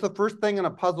puzzle. What's the first thing in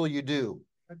a puzzle you do?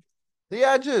 The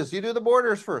edges. You do the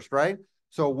borders first, right?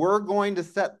 So we're going to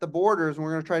set the borders and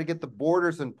we're going to try to get the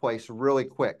borders in place really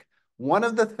quick. One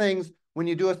of the things when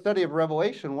you do a study of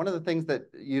Revelation, one of the things that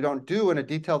you don't do in a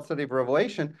detailed study of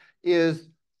Revelation is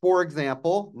For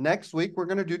example, next week, we're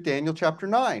going to do Daniel chapter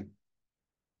 9.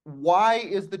 Why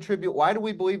do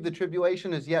we believe the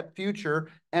tribulation is yet future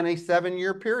and a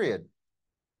 7-year period?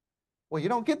 Well, you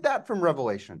don't get that from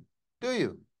Revelation, do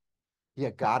you? You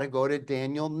got to go to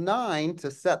Daniel 9 to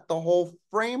set the whole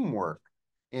framework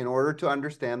in order to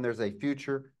understand there's a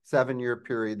future 7-year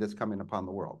period that's coming upon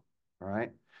the world. All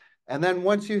right. And then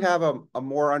once you have a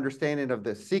more understanding of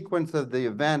the sequence of the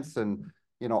events and,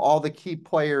 all the key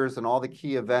players and all the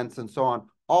key events and so on,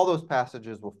 all those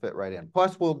passages will fit right in.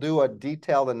 Plus, we'll do a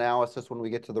detailed analysis when we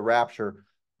get to the rapture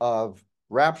of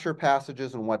rapture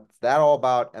passages and what's that all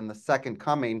about and the second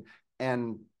coming,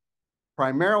 and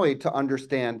primarily to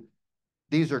understand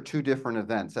these are two different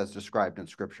events as described in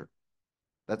Scripture.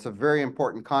 That's a very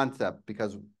important concept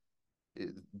because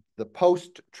the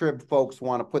post-trib folks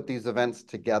want to put these events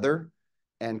together,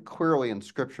 and clearly in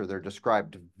Scripture they're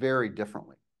described very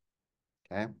differently.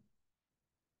 Okay?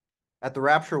 At the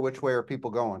rapture, which way are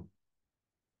people going?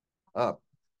 Up.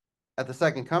 At the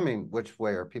second coming, which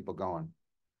way are people going?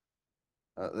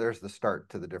 There's the start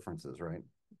to the differences, right?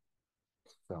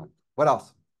 So, what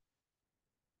else?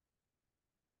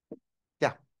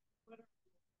 Yeah.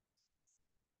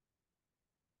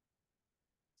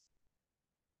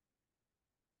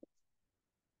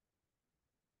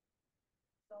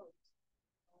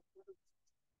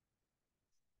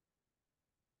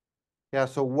 Yeah,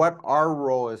 so what our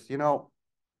role is,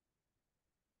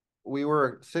 we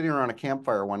were sitting around a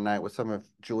campfire one night with some of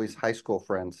Julie's high school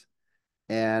friends,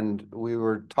 and we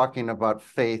were talking about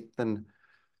faith and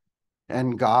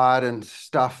God and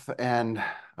stuff, and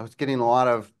I was getting a lot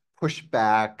of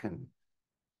pushback and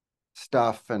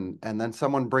stuff, and then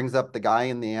someone brings up the guy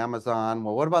in the Amazon.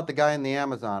 Well, what about the guy in the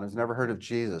Amazon who's never heard of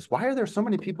Jesus? Why are there so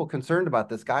many people concerned about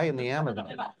this guy in the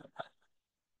Amazon?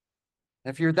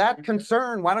 If you're that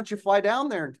concerned, why don't you fly down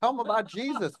there and tell them about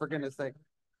Jesus, for goodness sake?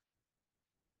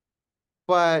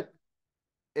 But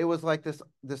it was like this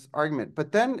argument.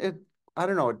 But then I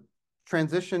don't know, it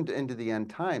transitioned into the end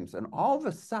times, and all of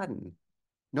a sudden,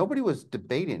 nobody was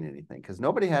debating anything because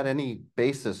nobody had any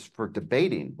basis for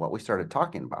debating what we started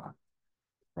talking about,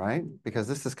 right? Because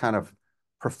this is kind of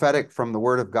prophetic from the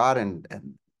Word of God, and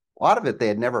a lot of it they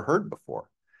had never heard before.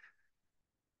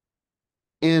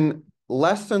 In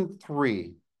lesson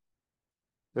 3,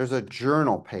 there's a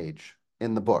journal page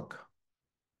in the book,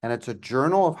 and it's a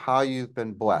journal of how you've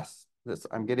been blessed.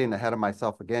 I'm getting ahead of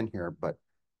myself again here, but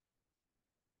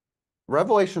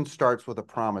Revelation starts with a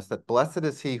promise that blessed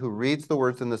is he who reads the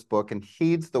words in this book and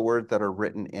heeds the words that are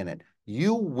written in it.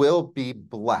 You will be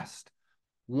blessed.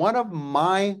 One of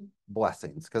my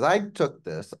blessings, because I took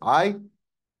this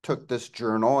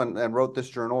journal and wrote this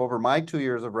journal over my 2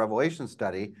 years of Revelation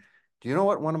study. Do you know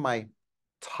what one of my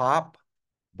top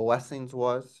blessings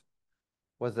was?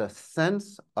 Was a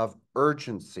sense of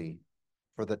urgency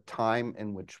for the time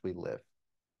in which we live.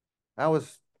 That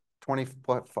was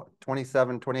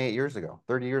 27, 28 years ago,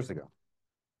 30 years ago,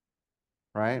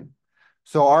 right?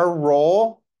 So our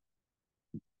role,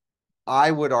 I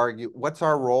would argue, what's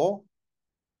our role?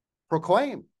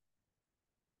 Proclaim.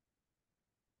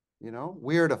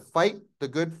 We are to fight the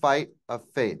good fight of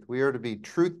faith. We are to be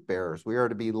truth bearers. We are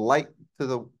to be light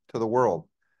to the world.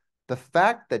 The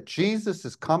fact that Jesus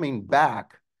is coming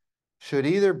back should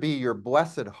either be your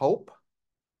blessed hope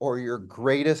or your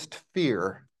greatest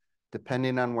fear,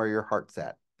 depending on where your heart's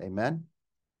at. Amen?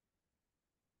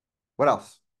 What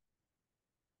else?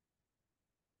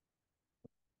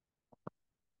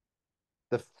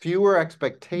 The fewer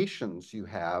expectations you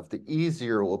have, the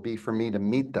easier it will be for me to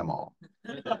meet them all.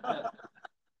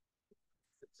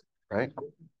 Right?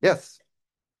 Yes.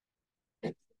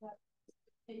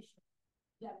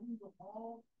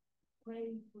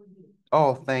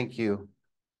 Oh, thank you.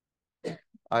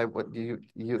 I would you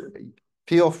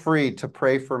feel free to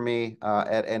pray for me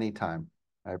at any time.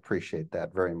 I appreciate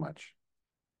that very much.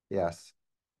 Yes.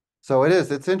 So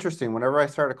it's interesting. Whenever I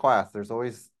start a class,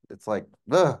 it's like,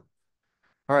 ugh.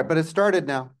 All right, but it started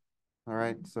now. All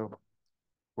right, so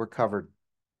we're covered.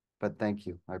 But thank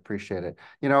you. I appreciate it.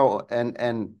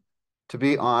 And to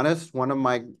be honest, one of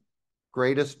my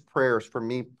greatest prayers for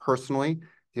me personally,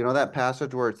 that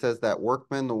passage where it says that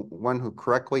workman, the one who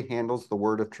correctly handles the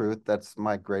word of truth, that's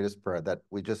my greatest prayer, that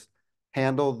we just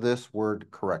handle this word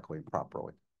correctly,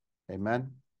 properly.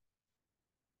 Amen?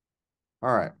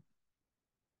 All right.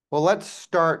 Well, let's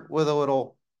start with a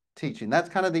little teaching. That's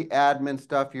kind of the admin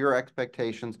stuff, your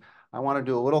expectations. I want to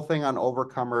do a little thing on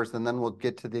overcomers, and then we'll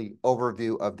get to the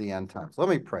overview of the end times. Let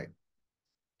me pray.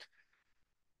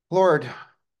 Lord,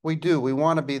 we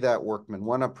want to be that workman,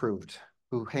 one approved,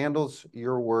 who handles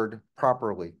your word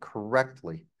properly,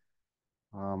 correctly.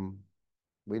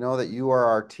 We know that you are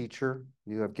our teacher.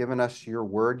 You have given us your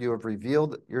word. You have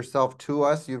revealed yourself to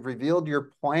us. You've revealed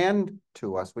your plan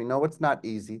to us. We know it's not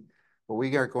easy, but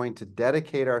we are going to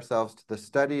dedicate ourselves to the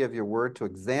study of your word, to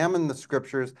examine the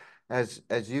scriptures as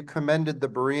you commended the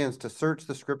Bereans to search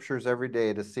the scriptures every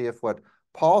day to see if what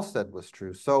Paul said was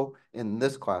true. So in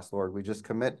this class, Lord, we just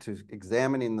commit to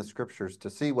examining the scriptures to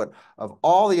see what of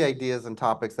all the ideas and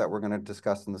topics that we're going to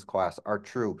discuss in this class are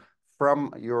true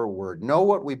from your word. Know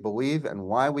what we believe and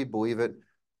why we believe it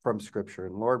from scripture.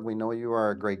 And Lord, we know you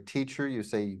are a great teacher. You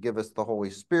say you give us the Holy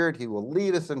Spirit. He will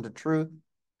lead us into truth.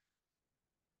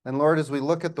 And Lord, as we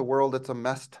look at the world, it's a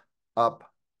messed up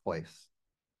place.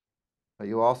 But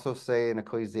you also say in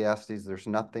Ecclesiastes, there's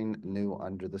nothing new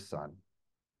under the sun.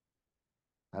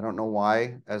 I don't know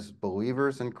why, as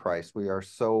believers in Christ, we are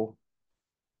so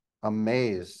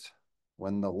amazed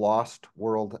when the lost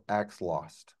world acts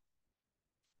lost.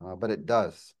 But it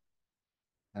does.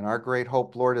 And our great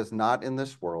hope, Lord, is not in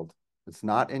this world. It's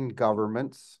not in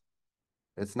governments.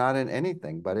 It's not in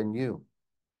anything, but in you.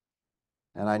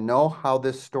 And I know how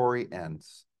this story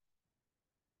ends.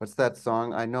 What's that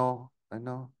song? I know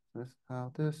this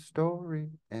how this story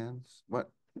ends. What?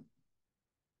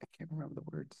 I can't remember the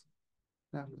words.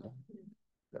 No.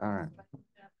 All right.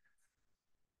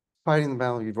 Fighting the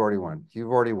battle you've already won. You've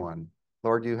already won.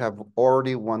 Lord, you have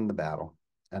already won the battle.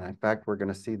 And in fact, we're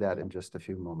going to see that in just a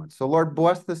few moments. So Lord,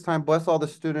 bless this time. Bless all the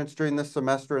students during this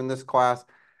semester in this class.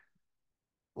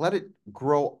 Let it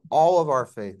grow all of our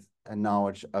faith and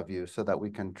knowledge of you so that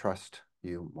we can trust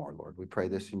you more, Lord. We pray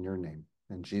this in your name.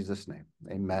 In Jesus' name,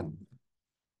 amen.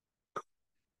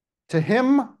 To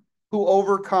him who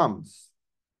overcomes.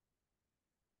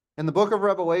 In the book of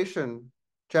Revelation,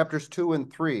 chapters 2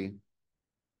 and 3,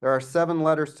 there are 7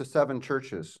 letters to 7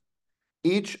 churches.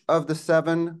 Each of the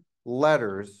 7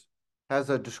 letters has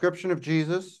a description of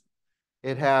Jesus.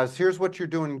 It has, here's what you're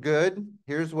doing good,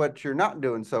 here's what you're not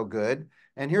doing so good,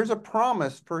 and here's a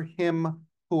promise for him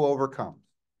who overcomes.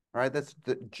 All right, that's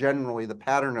generally the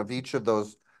pattern of each of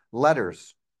those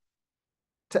letters.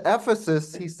 To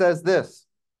Ephesus, he says this,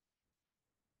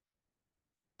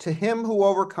 to him who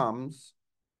overcomes,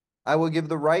 I will give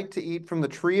the right to eat from the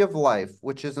tree of life,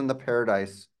 which is in the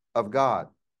paradise of God.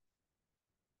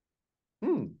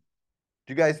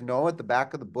 Do you guys know at the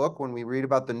back of the book when we read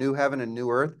about the new heaven and new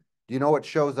earth, do you know what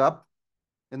shows up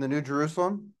in the New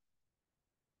Jerusalem?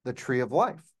 The tree of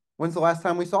life. When's the last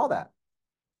time we saw that?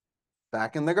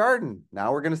 Back in the garden.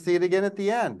 Now we're going to see it again at the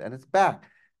end, and it's back.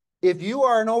 If you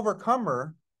are an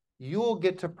overcomer, you will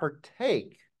get to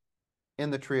partake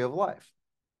in the tree of life.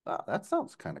 Wow, that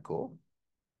sounds kind of cool.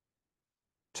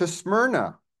 To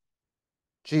Smyrna,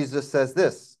 Jesus says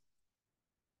this.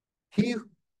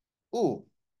 Oh,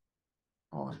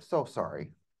 I'm so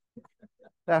sorry.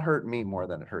 That hurt me more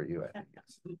than it hurt you, I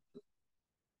think.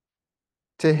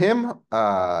 To him,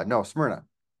 no, Smyrna.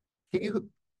 He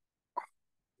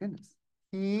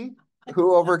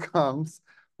who overcomes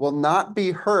will not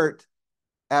be hurt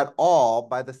at all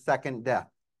by the second death.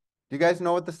 Do you guys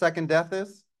know what the second death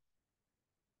is?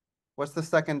 What's the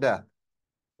second death?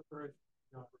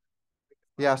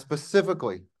 Yeah,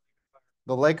 specifically,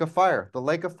 the lake of fire. The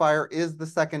lake of fire is the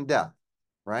second death,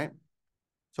 right?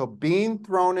 So being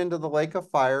thrown into the lake of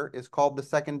fire is called the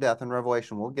second death in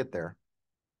Revelation. We'll get there.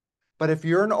 But if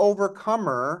you're an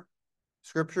overcomer,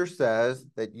 Scripture says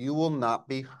that you will not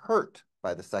be hurt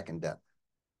by the second death.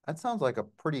 That sounds like a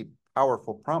pretty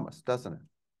powerful promise, doesn't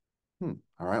it?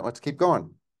 All right, let's keep going.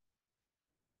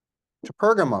 To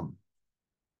Pergamum,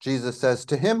 Jesus says,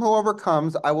 to him who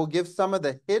overcomes, I will give some of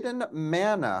the hidden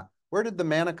manna. Where did the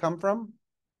manna come from?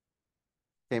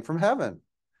 Came from heaven.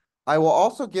 I will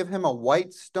also give him a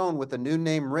white stone with a new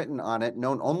name written on it,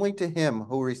 known only to him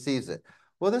who receives it.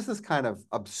 Well, this is kind of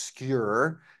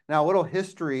obscure. Now, a little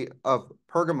history of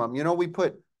Pergamum. You know, we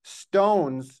put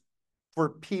stones for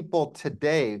people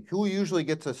today. Who usually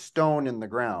gets a stone in the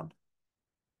ground?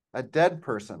 A dead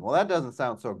person. Well, that doesn't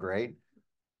sound so great.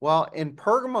 Well, in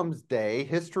Pergamum's day,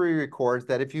 history records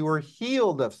that if you were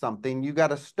healed of something, you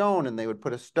got a stone, and they would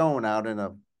put a stone out in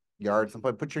a yard,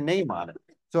 somebody put your name on it.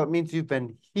 So it means you've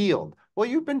been healed. Well,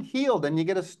 you've been healed, and you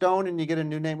get a stone, and you get a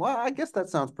new name. Well, I guess that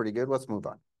sounds pretty good. Let's move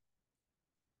on.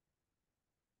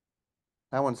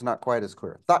 That one's not quite as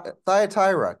clear.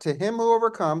 Thyatira, to him who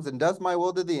overcomes and does my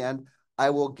will to the end,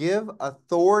 I will give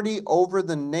authority over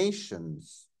the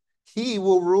nations. He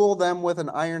will rule them with an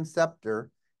iron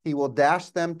scepter. He will dash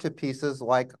them to pieces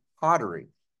like pottery.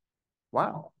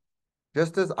 Wow.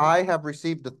 Just as I have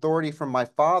received authority from my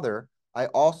Father, I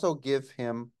also give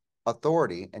him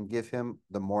authority and give him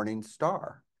the morning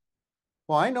star.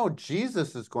 Well, I know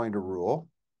Jesus is going to rule,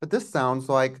 but this sounds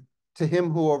like to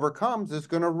him who overcomes is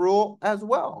going to rule as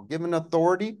well, given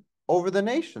authority over the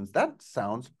nations. That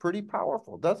sounds pretty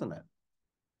powerful, doesn't it?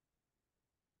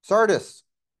 Sardis.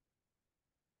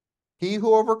 He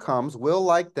who overcomes will,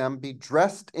 like them, be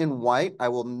dressed in white. I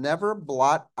will never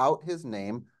blot out his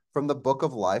name from the book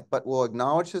of life, but will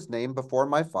acknowledge his name before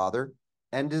my Father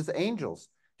and his angels.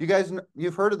 You guys,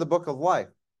 you've heard of the book of life.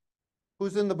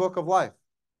 Who's in the book of life?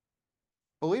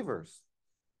 Believers.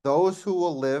 Those who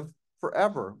will live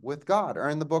forever with God are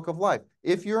in the book of life.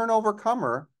 If you're an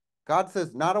overcomer, God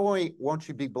says not only won't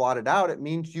you be blotted out, it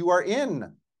means you are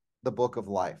in the book of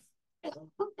life.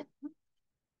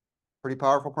 Pretty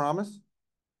powerful promise?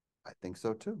 I think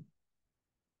so too.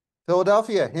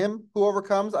 Philadelphia, him who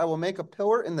overcomes, I will make a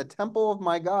pillar in the temple of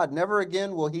my God. Never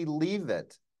again will he leave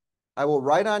it. I will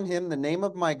write on him the name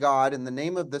of my God and the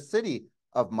name of the city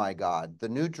of my God, the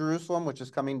new Jerusalem, which is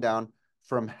coming down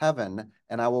from heaven,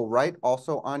 and I will write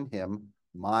also on him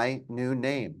my new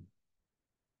name.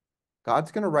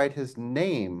 God's going to write his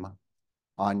name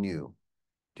on you.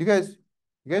 Do you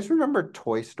guys remember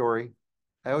Toy Story?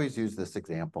 I always use this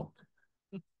example.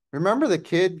 Remember the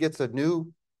kid gets a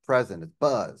new present. It's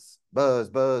Buzz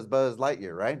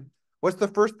Lightyear, right? What's the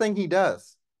first thing he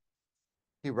does?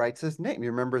 He writes his name.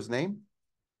 You remember his name?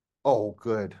 Oh,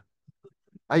 good.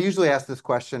 I usually ask this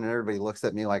question and everybody looks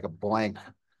at me like a blank.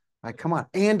 Like, come on,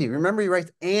 Andy. Remember he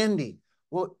writes Andy.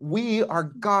 Well, we are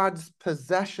God's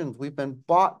possessions. We've been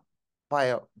bought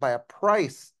by a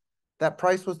price. That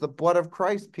price was the blood of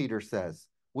Christ, Peter says.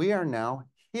 We are now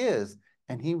his,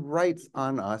 and he writes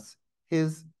on us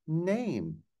his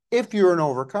name. If you're an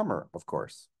overcomer, of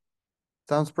course.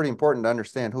 Sounds pretty important to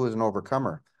understand who is an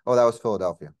overcomer. Oh, that was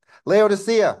Philadelphia.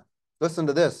 Laodicea, listen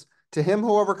to this. To him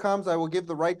who overcomes, I will give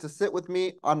the right to sit with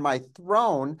me on my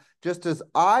throne, just as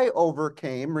I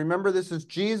overcame. Remember, this is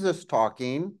Jesus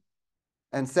talking,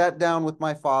 and sat down with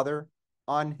my Father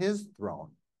on his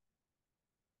throne.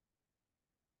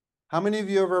 How many of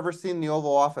you have ever seen the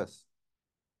Oval Office?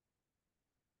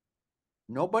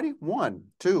 Nobody? One,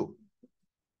 two.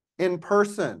 In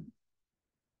person.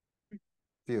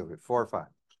 Few of it, 4 or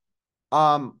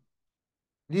 5.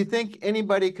 Do you think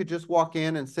anybody could just walk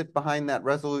in and sit behind that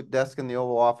resolute desk in the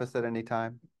Oval Office at any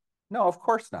time? No, of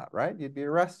course not, right? You'd be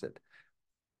arrested.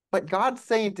 But God's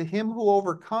saying to him who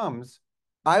overcomes,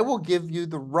 I will give you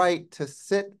the right to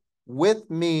sit with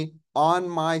me on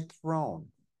my throne.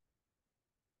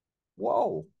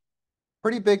 Whoa,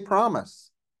 pretty big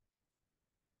promise.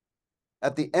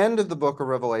 At the end of the book of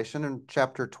Revelation, in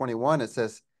chapter 21, it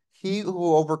says, he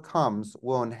who overcomes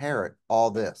will inherit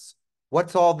all this.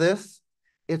 What's all this?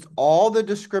 It's all the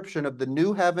description of the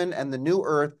new heaven and the new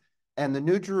earth and the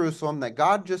new Jerusalem that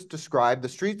God just described, the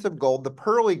streets of gold, the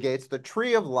pearly gates, the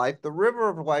tree of life, the river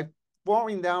of life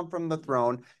flowing down from the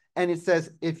throne. And it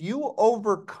says, if you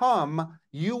overcome,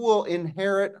 you will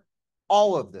inherit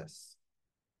all of this.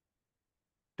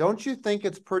 Don't you think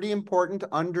it's pretty important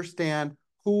to understand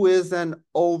who is an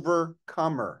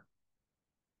overcomer?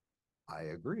 I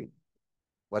agree.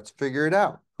 Let's figure it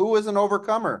out. Who is an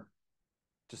overcomer?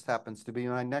 Just happens to be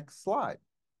my next slide.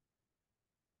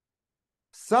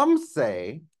 Some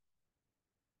say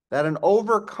that an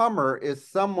overcomer is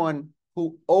someone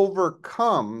who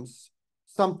overcomes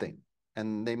something.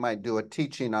 And they might do a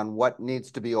teaching on what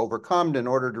needs to be overcome in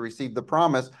order to receive the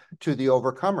promise to the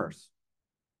overcomers.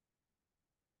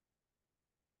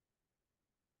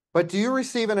 But do you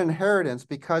receive an inheritance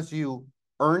because you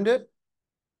earned it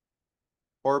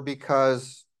or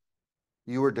because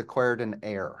you were declared an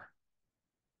heir?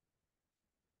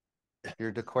 If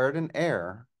you're declared an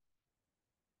heir,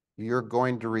 you're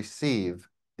going to receive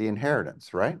the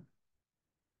inheritance, right?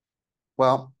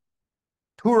 Well,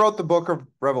 who wrote the book of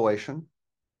Revelation?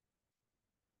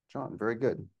 John, very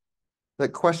good. The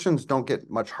questions don't get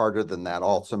much harder than that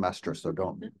all semester, so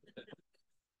don't.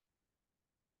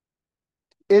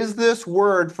 Is this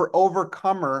word for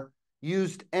overcomer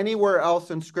used anywhere else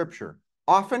in Scripture?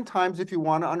 Oftentimes, if you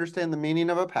want to understand the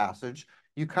meaning of a passage,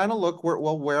 you kind of look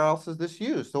where else is this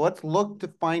used? So let's look to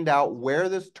find out where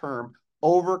this term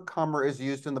overcomer is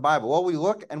used in the Bible. Well, we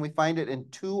look and we find it in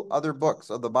 2 other books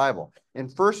of the Bible, in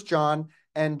 1 John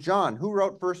and John. Who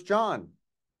wrote 1 John?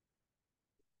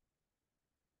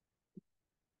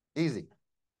 Easy.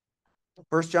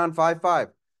 1 John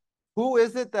 5:5. Who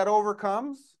is it that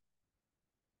overcomes?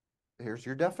 Here's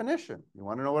your definition. You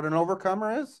want to know what an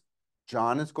overcomer is?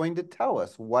 John is going to tell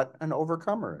us what an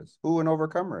overcomer is, who an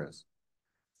overcomer is.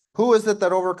 Who is it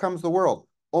that overcomes the world?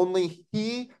 Only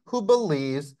he who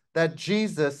believes that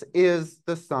Jesus is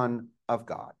the Son of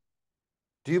God.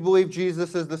 Do you believe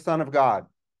Jesus is the Son of God?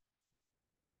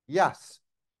 Yes.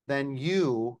 Then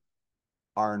you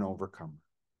are an overcomer.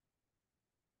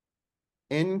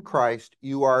 in Christ,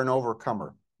 you are an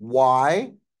overcomer.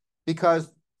 Why?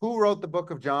 Because who wrote the book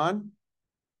of John?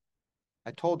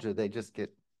 I told you they just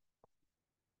get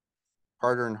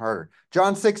harder and harder.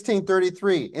 John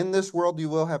 16:33, in this world you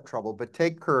will have trouble, but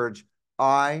take courage.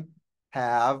 I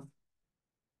have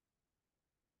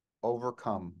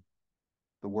overcome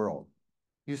the world.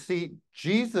 You see,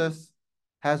 Jesus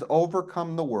has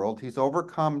overcome the world. He's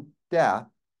overcome death.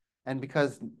 And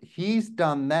because he's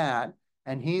done that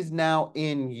and he's now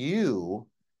in you,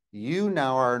 you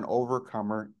now are an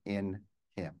overcomer in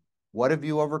him. What have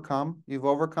you overcome? You've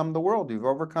overcome the world. You've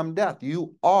overcome death.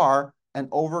 You are an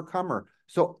overcomer.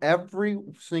 So every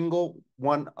single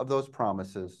one of those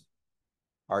promises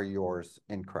are yours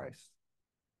in Christ.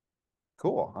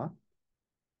 Cool, huh?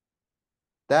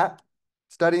 That,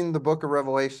 studying the book of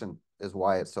Revelation, is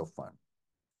why it's so fun.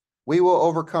 We will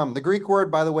overcome. The Greek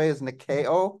word, by the way, is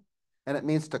nikeo, and it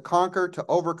means to conquer, to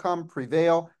overcome,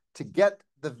 prevail, to get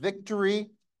the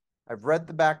victory. I've read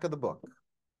the back of the book.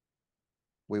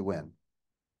 We win.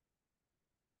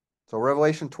 So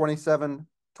Revelation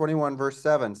 21, verse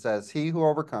 7 says, he who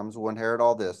overcomes will inherit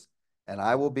all this, and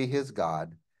I will be his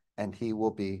God, and he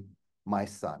will be my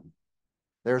son.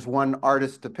 There's one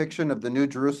artist's depiction of the New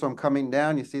Jerusalem coming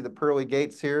down. You see the pearly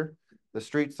gates here, the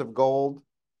streets of gold.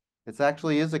 It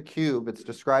actually is a cube. It's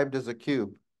described as a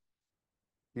cube.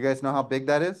 You guys know how big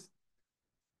that is?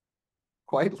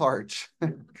 Quite large.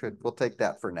 Good. We'll take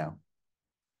that for now.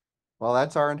 Well,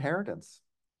 that's our inheritance.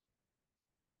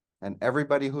 And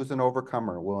everybody who's an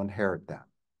overcomer will inherit that.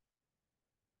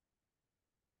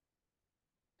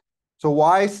 So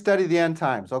why study the end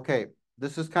times? Okay,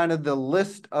 this is kind of the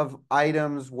list of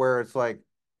items where it's like,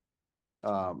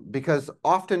 because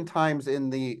oftentimes in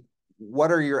the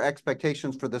what are your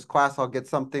expectations for this class, I'll get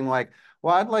something like,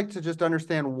 well, I'd like to just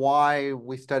understand why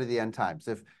we study the end times.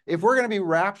 If we're going to be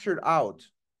raptured out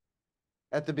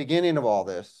at the beginning of all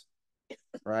this,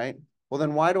 right? Well,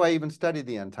 then why do I even study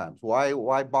the end times?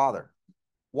 Why bother?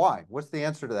 Why? What's the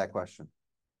answer to that question?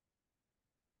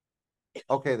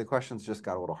 Okay, the questions just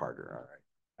got a little harder. All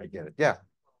right, I get it. Yeah.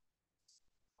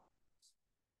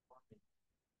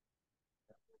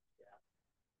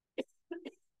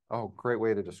 Oh, great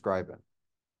way to describe it.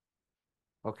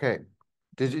 Okay.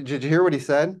 Did you hear what he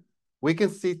said? We can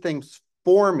see things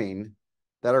forming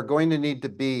that are going to need to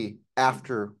be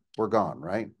after we're gone,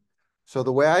 right? So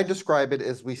the way I describe it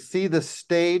is we see the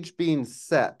stage being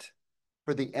set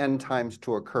for the end times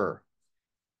to occur.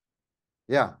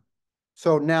 Yeah.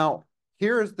 So now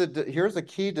here's a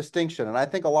key distinction, and I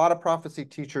think a lot of prophecy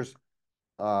teachers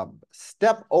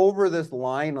step over this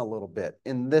line a little bit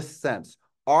in this sense.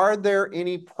 Are there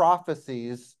any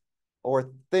prophecies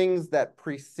or things that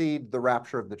precede the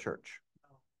rapture of the church?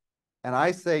 And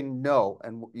I say no,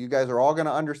 and you guys are all going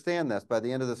to understand this by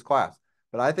the end of this class.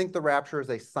 But I think the rapture is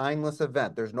a signless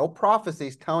event. There's no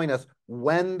prophecies telling us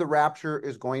when the rapture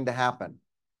is going to happen.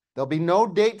 There'll be no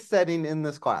date setting in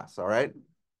this class, all right?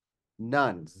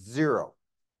 None, zero.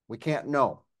 We can't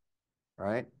know,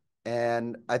 right?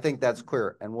 And I think that's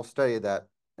clear, and we'll study that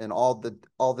in all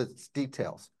the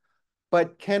details.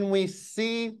 But can we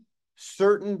see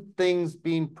certain things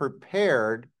being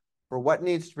prepared for what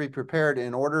needs to be prepared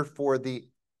in order for the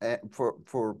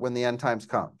for when the end times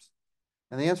comes?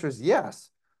 And the answer is yes.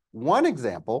 One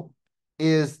example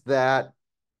is that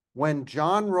when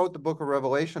John wrote the book of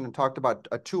Revelation and talked about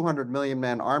a 200 million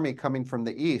man army coming from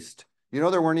the east, you know,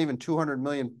 there weren't even 200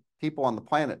 million people on the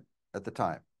planet at the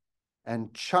time.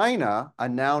 And China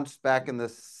announced back in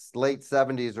the late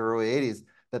 70s or early 80s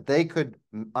that they could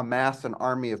amass an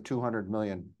army of 200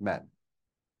 million men.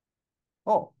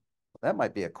 Oh, that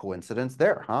might be a coincidence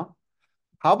there, huh?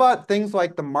 How about things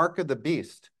like the mark of the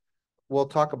beast? We'll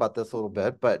talk about this a little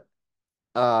bit, but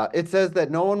it says that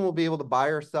no one will be able to buy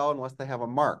or sell unless they have a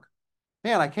mark.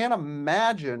 Man, I can't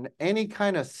imagine any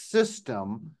kind of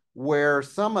system where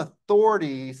some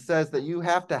authority says that you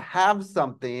have to have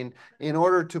something in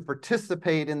order to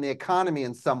participate in the economy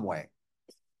in some way.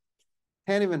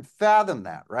 Can't even fathom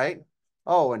that, right?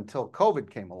 Oh, until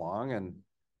COVID came along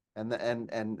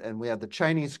and we have the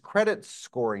Chinese credit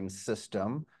scoring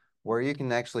system where you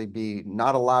can actually be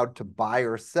not allowed to buy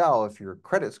or sell if your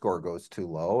credit score goes too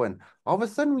low. And all of a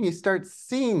sudden when you start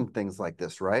seeing things like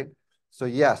this, right? So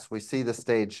yes, we see the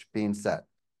stage being set.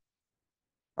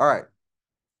 All right.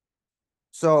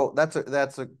 So that's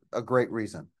a great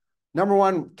reason. Number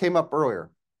one came up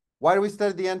earlier. Why do we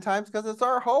study the end times? Because it's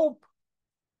our hope.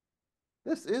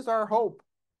 This is our hope.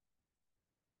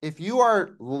 If you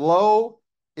are low,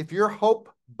 if your hope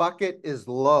bucket is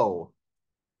low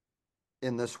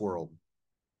in this world,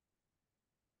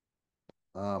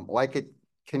 like it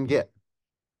can get,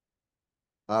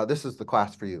 this is the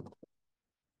class for you.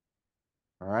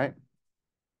 All right.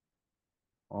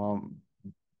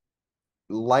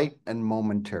 Light and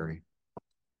momentary.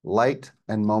 Light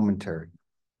and momentary.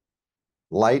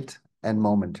 Light and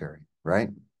momentary, right?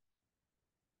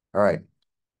 All right.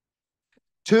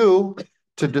 2,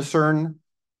 to discern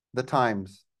the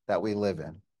times that we live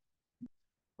in.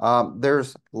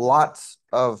 There's lots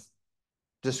of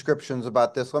descriptions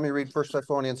about this. Let me read 1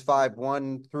 Thessalonians 5,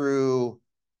 1 through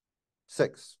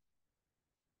 6.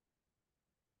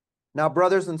 Now,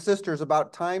 brothers and sisters,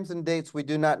 about times and dates we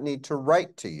do not need to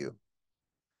write to you,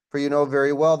 for you know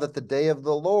very well that the day of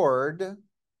the Lord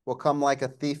will come like a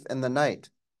thief in the night.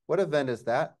 What event is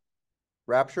that?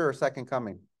 Rapture or second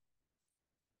coming?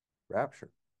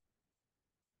 Rapture.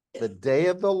 The day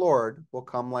of the Lord will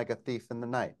come like a thief in the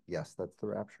night. Yes, that's the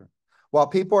rapture. While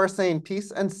people are saying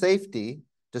peace and safety,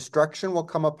 destruction will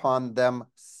come upon them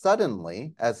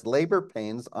suddenly as labor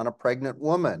pains on a pregnant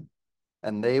woman,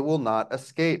 and they will not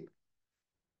escape.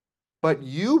 But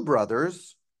you,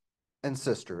 brothers and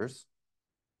sisters,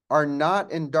 are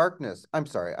not in darkness. I'm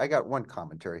sorry, I got one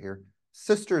commentary here.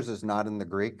 Sisters is not in the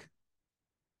Greek.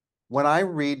 When I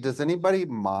read, does anybody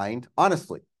mind,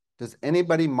 honestly, does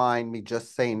anybody mind me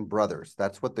just saying brothers?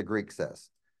 That's what the Greek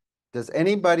says. Does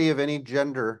anybody of any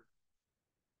gender?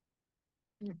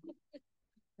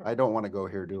 I don't want to go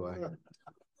here, do I?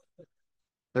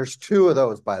 There's 2 of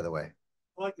those, by the way.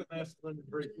 I like the masculine and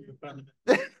Greek and the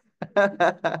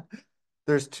feminine.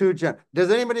 There's 2 gender. Does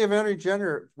anybody of any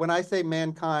gender, when I say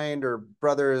mankind or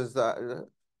brothers,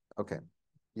 okay,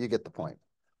 you get the point.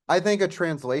 I think a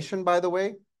translation, by the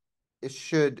way, it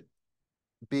should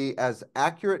be as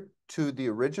accurate to the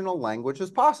original language as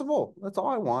possible. That's all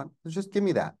I want. Just give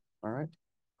me that. All right.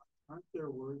 Aren't there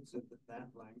words in that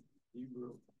language,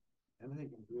 Hebrew, and I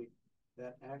think in Greek,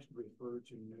 that actually refer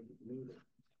to neuter?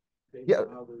 Yeah,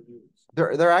 how they're used.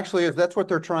 There actually is. That's what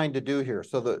they're trying to do here.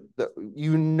 So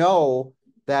you know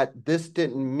that this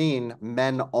didn't mean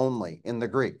men only in the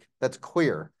Greek. That's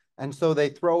clear. And so they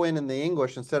throw in the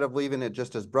English, instead of leaving it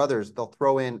just as brothers, they'll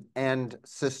throw in and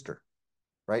sister,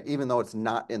 right? Even though it's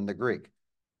not in the Greek.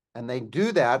 And they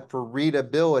do that for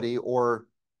readability, or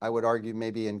I would argue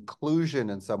maybe inclusion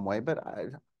in some way. But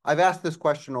I've asked this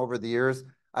question over the years.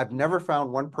 I've never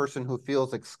found one person who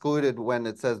feels excluded when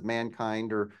it says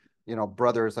mankind or, you know,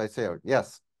 brothers. I say,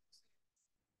 yes.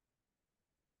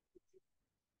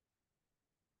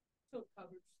 So it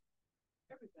covers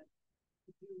everything.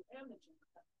 The Jew and the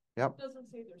Gentile. Yep. It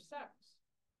doesn't say their sex.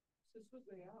 It's who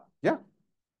they are. Yeah.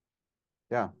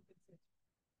 Yeah.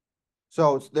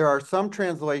 So there are some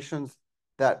translations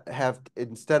that have,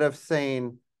 instead of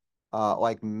saying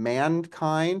like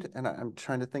mankind, and I'm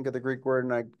trying to think of the Greek word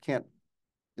and I can't,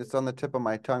 it's on the tip of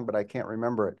my tongue, but I can't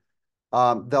remember it.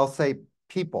 They'll say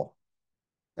people.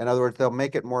 In other words, they'll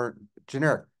make it more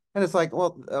generic. And it's like,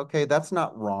 well, okay, that's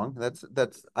not wrong.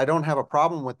 I don't have a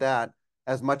problem with that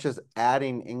as much as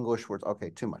adding English words. Okay,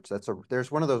 too much. There's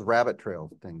one of those rabbit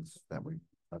trail things that we,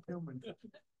 okay.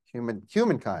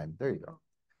 Humankind. There you go.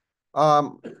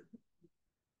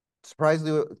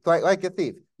 Surprisingly, like a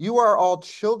thief. You are all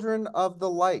children of the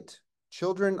light,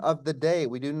 children of the day.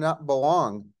 We do not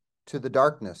belong to the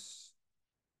darkness,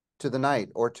 to the night,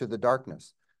 or to the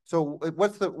darkness. So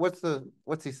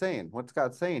what's he saying? What's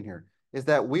God saying here? Is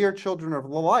that we are children of the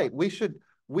light. We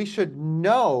should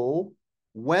know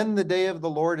when the day of the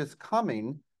Lord is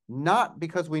coming, not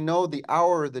because we know the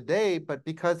hour or the day, but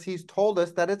because he's told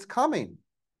us that it's coming.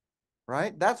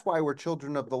 Right? That's why we're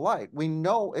children of the light. We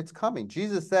know it's coming.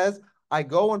 Jesus says, I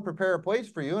go and prepare a place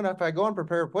for you. And if I go and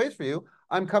prepare a place for you,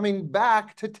 I'm coming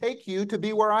back to take you to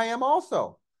be where I am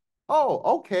also.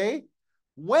 Oh, okay.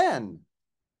 When?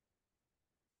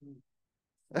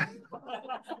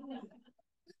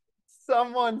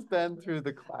 Someone's been through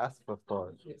the class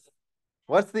before.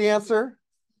 What's the answer?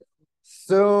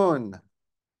 Soon.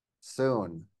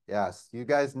 Soon. Yes. You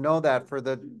guys know that for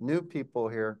the new people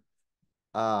here.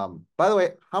 By the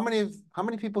way, how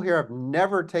many people here have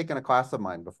never taken a class of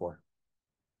mine before?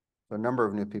 So a number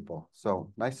of new people.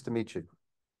 So nice to meet you.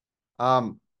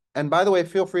 And by the way,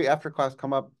 feel free after class,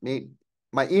 come up, meet.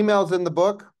 My email's in the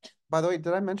book. By the way,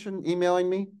 did I mention emailing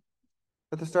me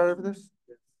at the start of this?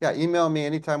 Yeah, email me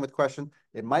anytime with questions.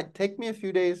 It might take me a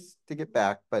few days to get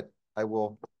back, but I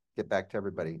will get back to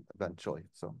everybody eventually.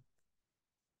 So,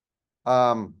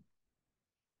 what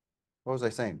was I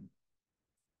saying?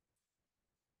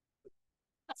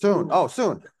 Soon. Oh,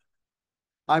 soon.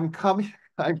 I'm coming.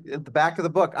 I'm at the back of the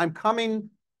book. I'm coming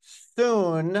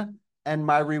soon, and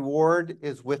my reward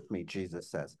is with me,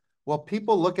 Jesus says. Well,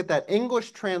 people look at that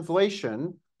English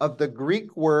translation of the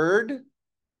Greek word.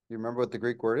 You remember what the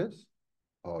Greek word is?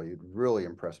 Oh, you'd really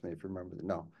impress me if you remember that.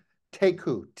 No.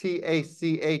 Teku,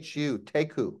 T-A-C-H-U,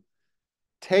 Teku.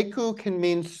 Teku can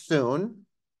mean soon,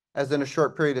 as in a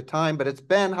short period of time, but it's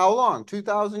been how long?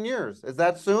 2,000 years. Is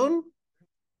that soon?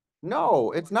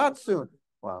 No, it's not soon.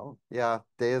 Well, yeah,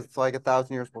 days like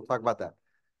 1,000 years. We'll talk about that.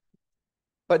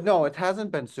 But no, it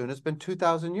hasn't been soon. It's been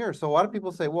 2,000 years. So a lot of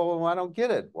people say, well, I don't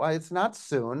get it. Why, it's not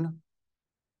soon.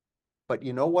 But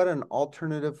you know what an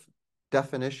alternative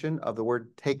definition of the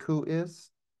word teku is?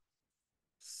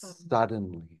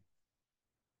 Suddenly.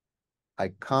 I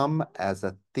come as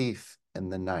a thief in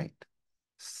the night.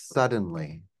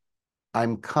 Suddenly.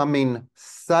 I'm coming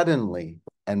suddenly,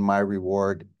 and my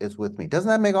reward is with me. Doesn't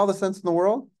that make all the sense in the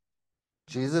world?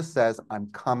 Jesus says, I'm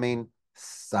coming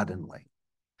suddenly.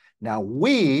 Now,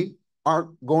 we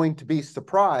aren't going to be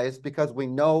surprised because we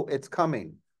know it's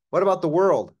coming. What about the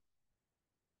world?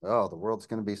 Oh, the world's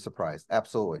going to be surprised.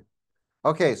 Absolutely.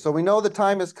 Okay, so we know the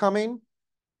time is coming.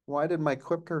 Why did my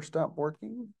clicker stop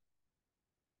working?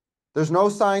 There's no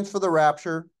signs for the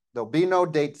rapture. There'll be no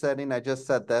date setting. I just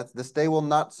said that. This day will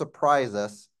not surprise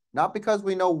us, not because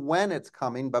we know when it's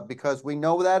coming, but because we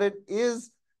know that it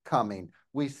is coming.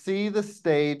 We see the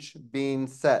stage being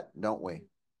set, don't we?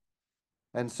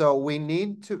 And so we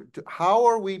need to how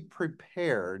are we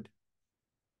prepared?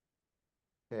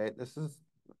 Okay,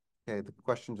 okay, the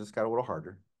question just got a little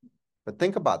harder. But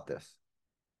think about this.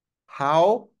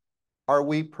 How are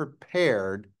we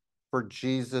prepared for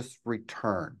Jesus'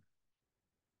 return?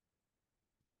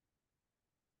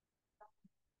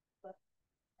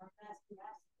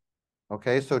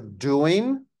 Okay, so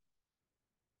doing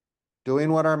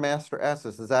what our master asks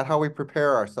us. Is that how we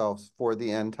prepare ourselves for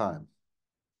the end times?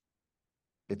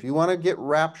 If you want to get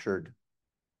raptured,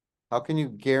 how can you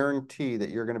guarantee that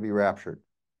you're going to be raptured?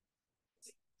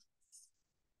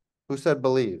 Who said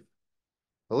believe?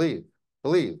 Believe,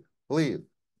 believe, believe.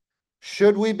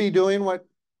 Should we be doing what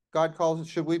God calls us?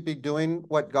 Should we be doing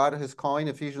what God is calling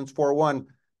Ephesians 4:1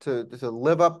 to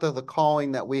live up to the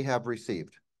calling that we have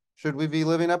received? Should we be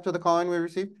living up to the calling we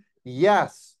received?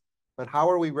 Yes. But how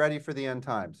are we ready for the end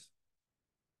times?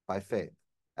 By faith.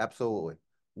 Absolutely.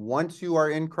 Once you are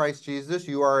in Christ Jesus,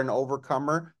 you are an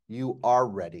overcomer. You are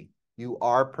ready. You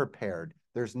are prepared.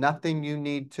 There's nothing you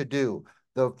need to do.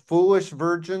 The foolish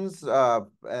virgins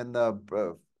and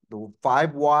the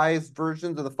five wise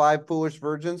virgins and the five foolish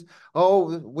virgins.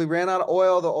 Oh, we ran out of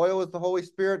oil. The oil is the Holy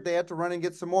Spirit. They had to run and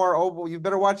get some more. Oh, well, you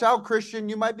better watch out, Christian.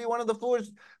 You might be one of the foolish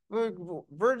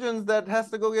virgins that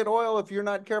has to go get oil if you're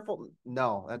not careful.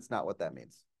 No, that's not what that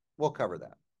means. We'll cover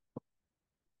that.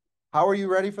 How are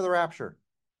you ready for the rapture?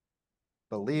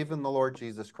 Believe in the Lord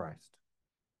Jesus Christ.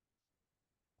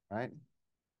 Right?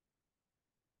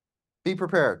 Be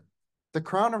prepared. The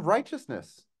crown of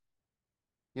righteousness.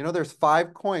 You know, there's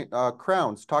 5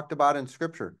 crowns talked about in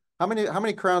Scripture. How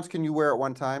many crowns can you wear at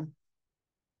one time?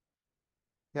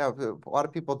 Yeah, a lot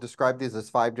of people describe these as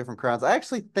 5 different crowns. I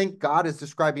actually think God is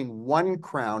describing one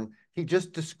crown. He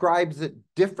just describes it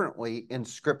differently in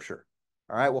Scripture.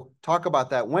 All right, we'll talk about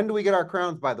that. When do we get our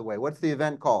crowns, by the way? What's the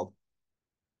event called?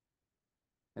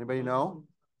 Anybody know?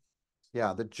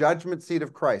 Yeah, the judgment seat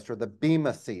of Christ, or the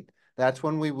Bema seat. That's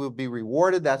when we will be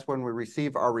rewarded. That's when we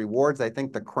receive our rewards. I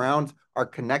think the crowns are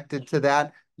connected to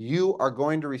that. You are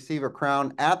going to receive a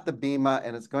crown at the Bema,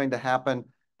 and it's going to happen.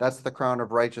 That's the crown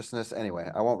of righteousness. Anyway,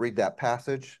 I won't read that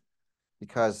passage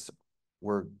because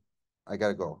I got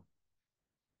to go.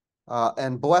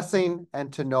 And blessing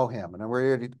and to know him. And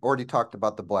we already talked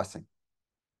about the blessing.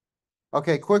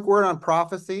 Okay, quick word on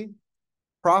prophecy.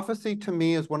 Prophecy to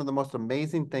me is one of the most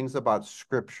amazing things about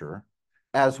Scripture.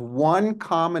 As one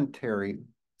commentary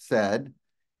said,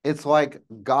 it's like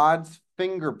God's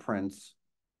fingerprints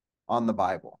on the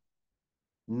Bible.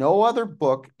 No other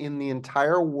book in the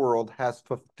entire world has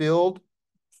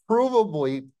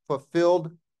provably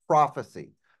fulfilled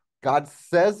prophecy. God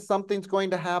says something's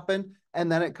going to happen,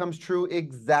 and then it comes true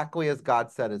exactly as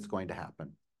God said it's going to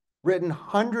happen. Written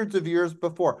hundreds of years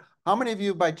before. How many of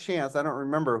you, by chance, I don't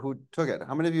remember who took it,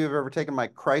 how many of you have ever taken my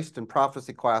Christ and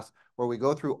prophecy class where we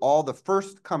go through all the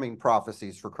first coming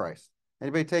prophecies for Christ?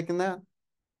 Anybody taken that?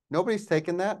 Nobody's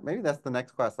taken that? Maybe that's the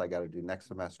next class I got to do next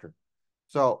semester.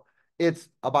 So it's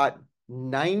about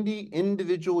 90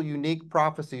 individual unique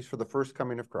prophecies for the first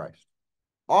coming of Christ.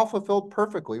 All fulfilled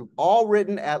perfectly, all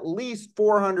written at least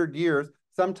 400 years,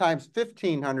 sometimes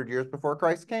 1,500 years before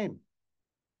Christ came.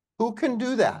 Who can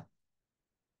do that?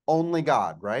 Only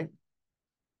God, right?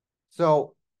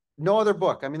 So no other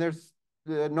book. I mean, there's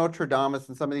Nostradamus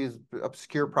and some of these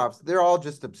obscure prophecies. They're all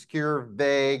just obscure,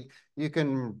 vague. You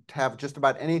can have just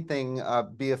about anything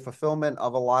be a fulfillment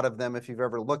of a lot of them if you've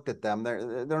ever looked at them. They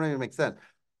don't even make sense.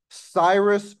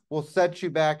 Cyrus will set you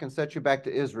back and set you back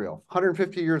to Israel.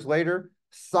 150 years later,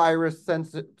 Cyrus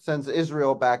sends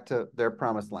Israel back to their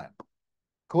promised land.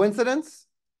 Coincidence?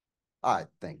 I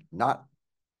think not.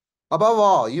 Above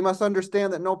all, you must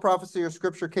understand that no prophecy or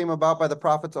scripture came about by the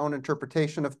prophet's own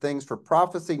interpretation of things, for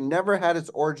prophecy never had its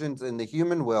origins in the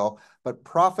human will, but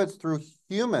prophets though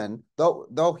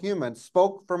human,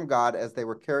 spoke from God as they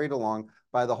were carried along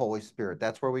by the Holy Spirit.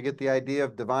 That's where we get the idea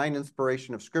of divine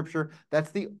inspiration of scripture.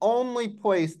 That's the only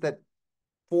place that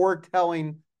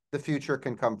foretelling the future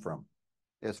can come from,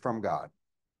 is from God.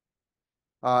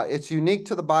 It's unique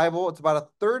to the Bible. It's about a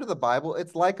third of the Bible.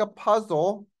 It's like a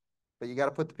puzzle, but you got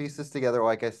to put the pieces together,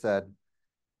 like I said.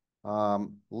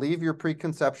 Leave your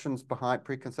preconceptions behind.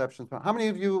 How many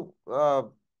of you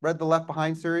read the Left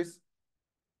Behind series?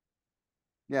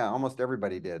 Yeah, almost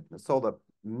everybody did. It sold up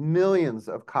millions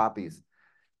of copies.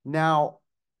 Now,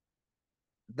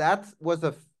 that was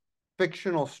a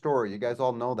fictional story. You guys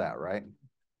all know that, right?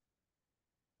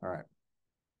 All right.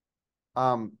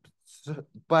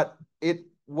 But it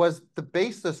was the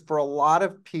basis for a lot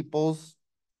of people's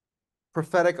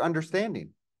prophetic understanding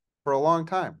for a long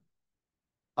time.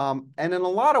 And in a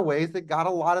lot of ways, it got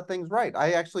a lot of things right.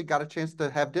 I actually got a chance to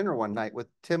have dinner one night with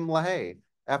Tim LaHaye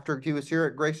after he was here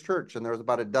at Grace Church, and there was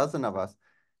about a dozen of us.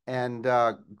 And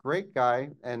great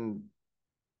guy. And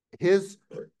his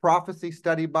prophecy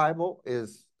study Bible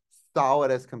is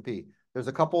solid as can be. There's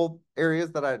a couple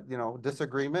areas that I,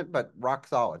 disagreement, but rock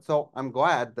solid. So I'm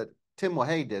glad that Tim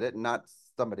LaHaye did it and not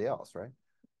somebody else, right?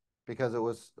 Because it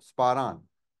was spot on.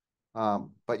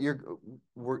 But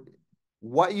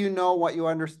what you know, what you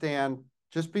understand,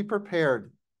 just be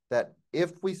prepared that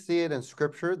if we see it in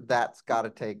scripture, that's got to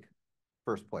take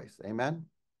first place. Amen?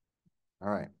 All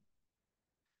right.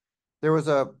 There was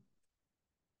a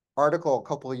article a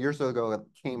couple of years ago that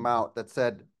came out that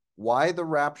said why the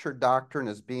rapture doctrine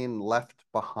is being left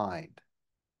behind.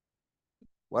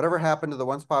 Whatever happened to the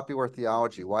once popular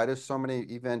theology? Why do so many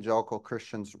evangelical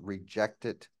Christians reject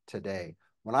it today?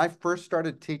 When I first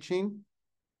started teaching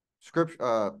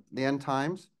scripture, the end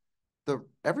times,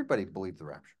 everybody believed the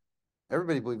rapture.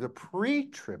 Everybody believed the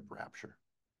pre-trib rapture.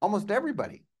 Almost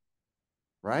everybody,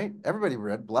 right? Everybody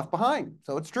read Left Behind,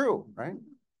 so it's true, right?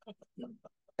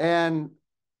 And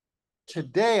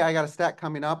today, I got a stat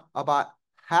coming up, about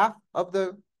half of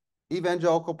the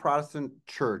evangelical Protestant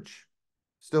church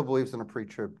still believes in a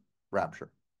pre-trib rapture.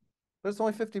 But it's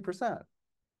only 50%,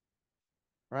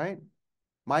 right?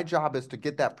 My job is to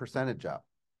get that percentage up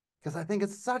because I think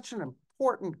it's such an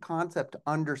important concept to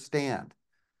understand.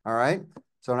 All right.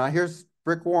 So now here's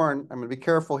Rick Warren. I'm going to be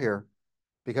careful here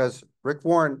because Rick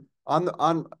Warren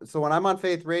so when I'm on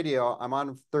Faith Radio, I'm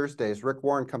on Thursdays. Rick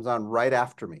Warren comes on right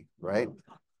after me, right?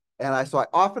 And so I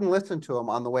often listen to him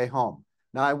on the way home.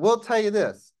 Now I will tell you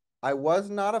this: I was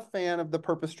not a fan of the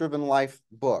Purpose Driven Life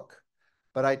book,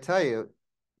 but I tell you,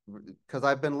 because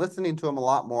I've been listening to him a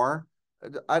lot more.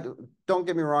 Don't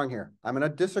get me wrong here. I'm going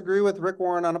to disagree with Rick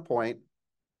Warren on a point,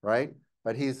 right?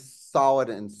 But he's solid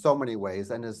in so many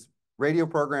ways, and his radio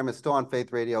program is still on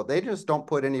Faith Radio. They just don't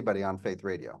put anybody on Faith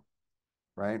Radio,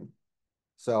 right?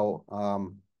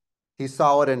 So he's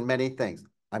solid in many things.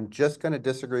 I'm just going to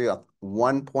disagree on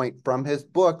one point from his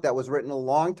book that was written a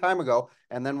long time ago,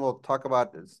 and then we'll talk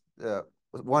about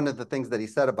one of the things that he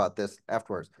said about this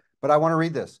afterwards. But I want to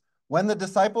read this. When the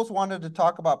disciples wanted to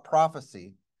talk about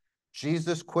prophecy,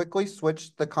 Jesus quickly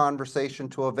switched the conversation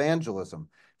to evangelism.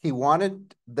 He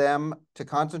wanted them to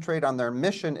concentrate on their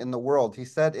mission in the world. He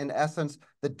said, in essence,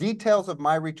 the details of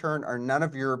my return are none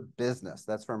of your business.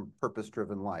 That's from Purpose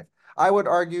Driven Life. I would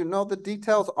argue, no, the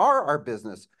details are our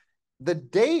business. The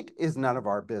date is none of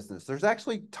our business. There's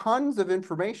actually tons of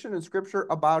information in scripture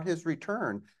about his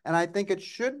return, and I think it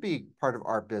should be part of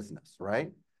our business,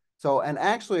 right? So, and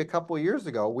actually a couple of years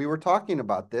ago, we were talking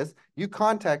about this. You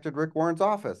contacted Rick Warren's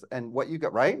office, and what you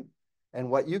got, right? And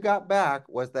what you got back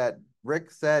was that Rick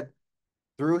said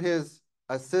through his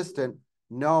assistant,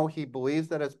 no, he believes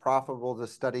that it's profitable to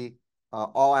study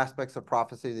all aspects of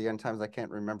prophecy, the end times. I can't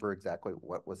remember exactly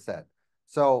what was said.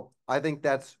 So I think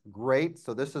that's great.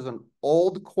 So this is an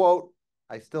old quote.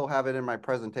 I still have it in my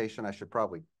presentation. I should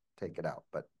probably take it out,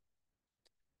 but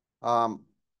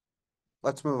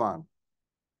let's move on.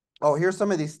 Oh, here's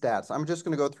some of these stats. I'm just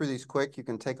going to go through these quick. You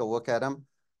can take a look at them.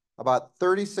 About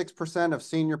 36% of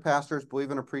senior pastors believe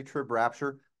in a pre-trib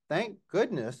rapture. Thank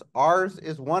goodness ours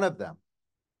is one of them.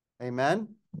 Amen?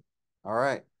 All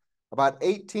right. About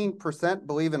 18%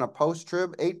 believe in a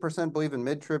post-trib, 8% believe in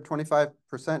mid-trib,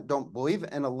 25% don't believe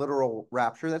in a literal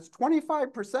rapture. That's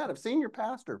 25% of senior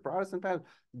pastors, Protestant pastors,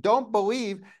 don't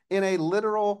believe in a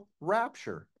literal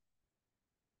rapture.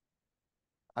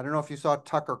 I don't know if you saw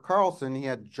Tucker Carlson. He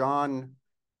had John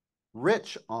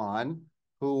Rich on,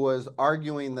 who was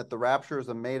arguing that the rapture is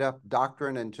a made-up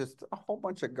doctrine and just a whole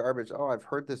bunch of garbage. Oh, I've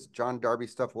heard this John Darby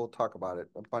stuff. We'll talk about it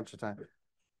a bunch of times.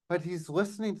 But he's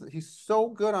listening. He's so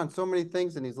good on so many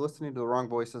things, and he's listening to the wrong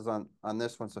voices on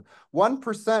this one. So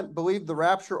 1% believe the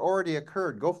rapture already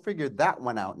occurred. Go figure that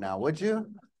one out now, would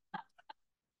you?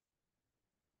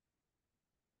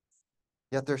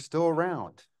 Yet they're still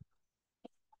around,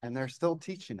 and they're still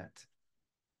teaching it.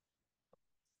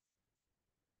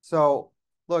 So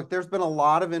look, there's been a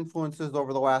lot of influences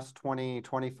over the last 20,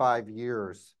 25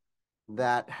 years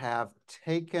that have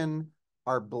taken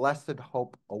our blessed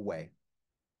hope away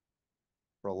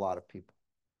for a lot of people.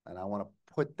 And I want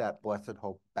to put that blessed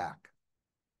hope back.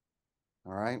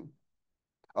 All right?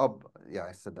 Oh, yeah,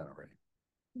 I said that already.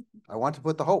 I want to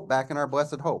put the hope back in our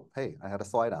blessed hope. Hey, I had a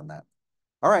slide on that.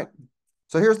 All right.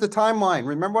 So here's the timeline.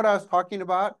 Remember what I was talking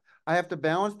about? I have to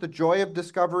balance the joy of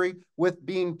discovery with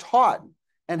being taught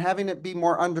and having it be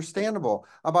more understandable,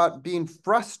 about being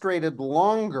frustrated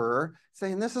longer,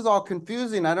 saying, this is all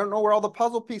confusing. I don't know where all the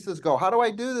puzzle pieces go. How do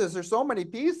I do this? There's so many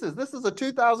pieces. This is a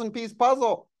 2,000 piece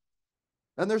puzzle.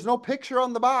 And there's no picture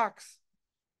on the box.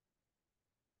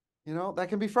 You know, that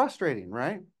can be frustrating,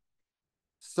 right?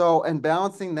 So, and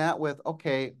balancing that with,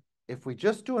 okay, if we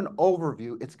just do an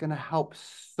overview, it's going to help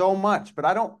so much, but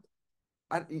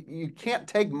you can't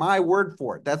take my word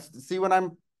for it. See what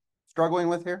I'm struggling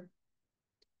with here?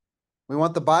 We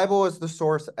want the Bible as the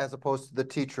source as opposed to the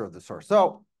teacher of the source.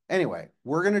 So anyway,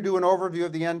 we're going to do an overview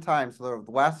of the end times. So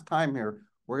the last time here,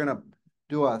 we're going to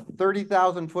do a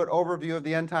 30,000 foot overview of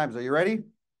the end times. Are you ready?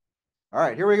 All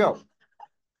right, here we go.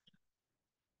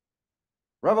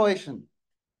 Revelation.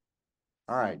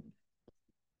 All right.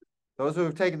 Those who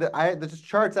have taken this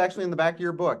chart's actually in the back of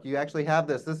your book. You actually have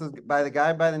this. This is by the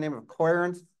guy by the name of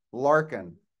Clarence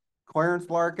Larkin. Clarence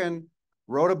Larkin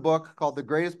wrote a book called The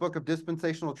Greatest Book of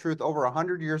Dispensational Truth over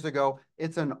 100 years ago.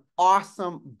 It's an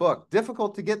awesome book.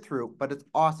 Difficult to get through, but it's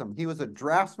awesome. He was a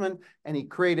draftsman, and he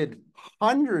created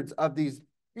hundreds of these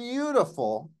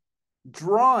beautiful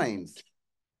drawings.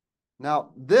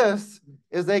 Now, this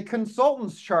is a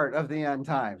consultant's chart of the end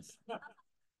times.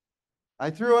 I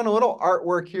threw in a little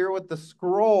artwork here with the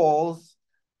scrolls.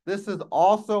 This is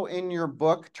also in your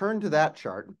book. Turn to that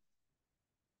chart.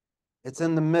 It's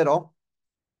in the middle,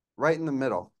 right in the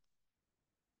middle.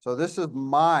 So this is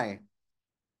my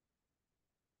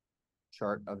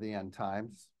chart of the end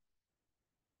times.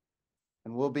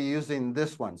 And we'll be using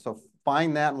this one. So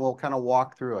find that and we'll kind of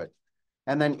walk through it.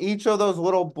 And then each of those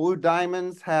little blue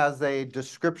diamonds has a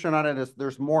description on it.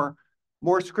 There's more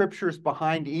scriptures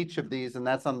behind each of these, and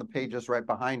that's on the pages right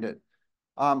behind it.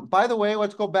 By the way,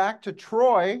 let's go back to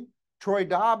Troy. Troy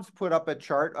Dobbs put up a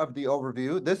chart of the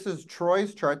overview. This is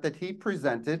Troy's chart that he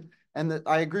presented, and that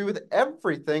I agree with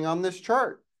everything on this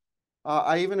chart.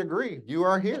 I even agree. You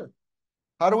are here.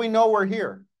 How do we know we're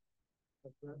here?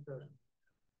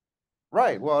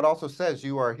 Right. Well, it also says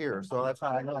you are here, so that's how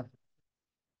I know.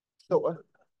 So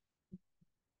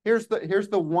here's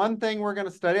the one thing we're going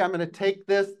to study. I'm going to take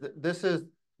this. This is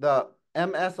the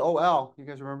MSOL. You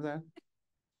guys remember that?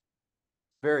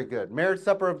 Very good. Marriage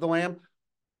Supper of the Lamb.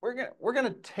 We're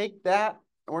gonna take that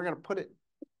and we're gonna put it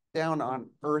down on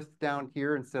earth down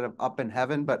here instead of up in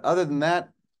heaven. But other than that,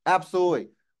 absolutely.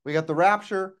 We got the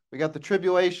rapture, we got the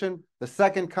tribulation, the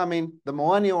second coming, the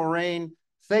millennial reign.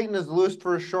 Satan is loosed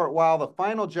for a short while, the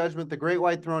final judgment, the great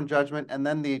white throne judgment, and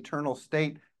then the eternal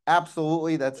state.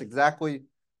 Absolutely. That's exactly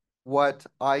what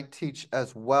I teach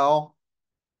as well.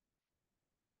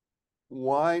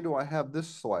 Why do I have this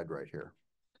slide right here?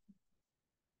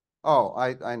 Oh,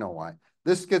 I know why.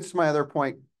 This gets to my other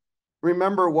point.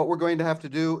 Remember, what we're going to have to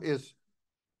do is,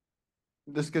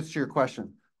 this gets to your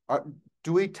question. How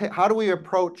do we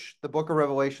approach the book of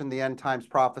Revelation, the end times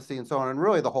prophecy, and so on, and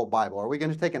really the whole Bible? Are we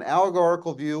going to take an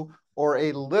allegorical view or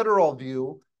a literal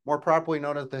view, more properly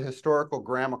known as the historical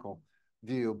grammatical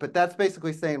view? But that's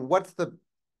basically saying, what's the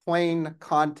plain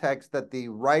context that the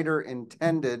writer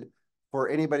intended for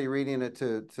anybody reading it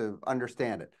to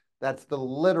understand it? That's the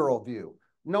literal view.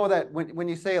 Know that when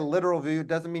you say a literal view, it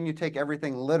doesn't mean you take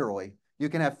everything literally. You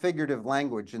can have figurative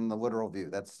language in the literal view.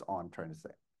 That's all I'm trying to say.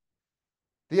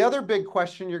 The other big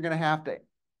question you're going to have to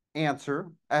answer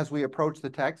as we approach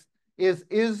the text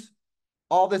is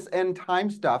all this end time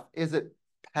stuff, is it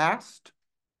past,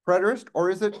 preterist,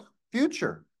 or is it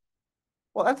future?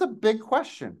 Well, that's a big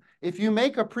question. If you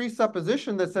make a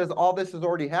presupposition that says all this has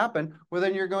already happened, well,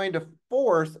 then you're going to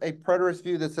force a preterist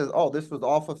view that says, oh, this was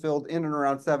all fulfilled in and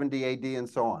around 70 AD and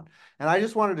so on. And I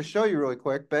just wanted to show you really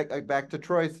quick, back to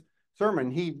Troy's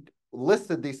sermon. He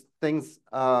listed these things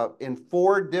in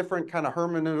 4 different kind of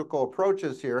hermeneutical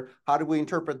approaches here. How do we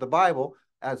interpret the Bible?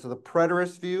 As the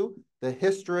preterist view, the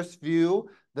historist view,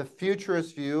 the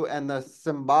futurist view, and the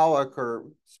symbolic or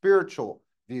spiritual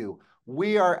view.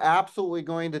 We are absolutely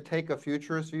going to take a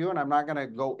futurist view, and I'm not going to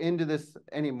go into this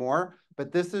anymore,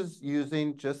 but this is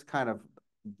using just kind of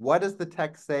what does the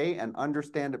text say and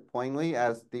understand it plainly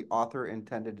as the author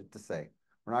intended it to say.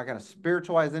 We're not going to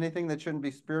spiritualize anything that shouldn't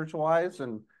be spiritualized.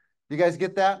 And you guys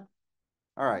get that?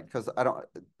 All right, because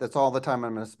that's all the time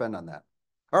I'm going to spend on that.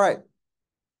 All right.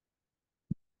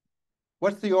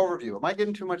 What's the overview? Am I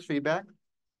getting too much feedback?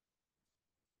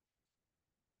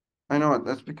 I know it.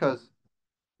 That's because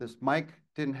this mic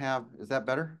didn't have, is that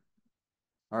better?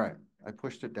 All right, I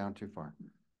pushed it down too far.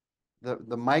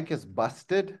 The mic is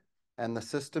busted and the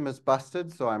system is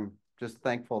busted, so I'm just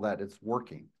thankful that it's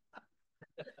working.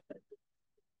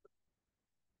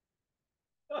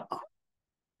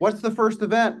 What's the first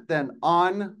event then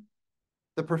on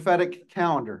the prophetic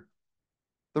calendar?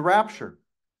 The rapture.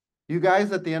 You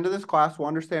guys at the end of this class will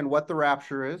understand what the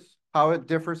rapture is, how it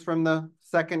differs from the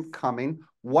second coming,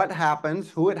 what happens,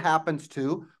 who it happens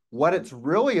to, what it's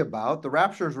really about. The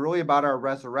rapture is really about our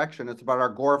resurrection. It's about our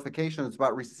glorification. It's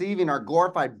about receiving our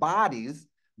glorified bodies.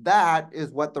 That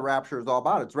is what the rapture is all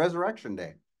about. It's resurrection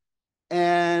day.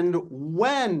 And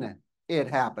when it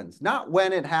happens, not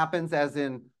when it happens as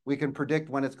in we can predict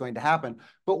when it's going to happen,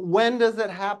 but when does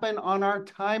it happen on our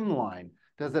timeline?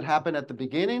 Does it happen at the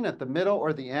beginning, at the middle,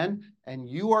 or the end? And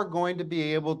you are going to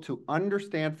be able to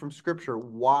understand from Scripture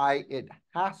why it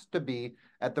has to be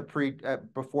at the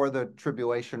before the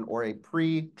tribulation or a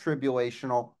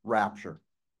pre-tribulational rapture.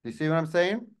 Do you see what I'm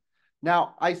saying?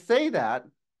 Now, I say that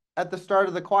at the start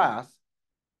of the class,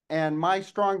 and my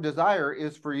strong desire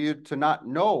is for you to not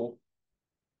know,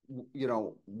 you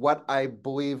know, what I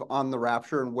believe on the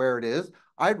rapture and where it is.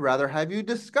 I'd rather have you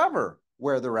discover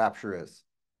where the rapture is.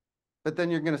 But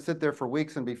then you're going to sit there for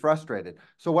weeks and be frustrated.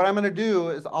 So what I'm going to do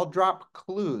is I'll drop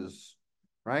clues,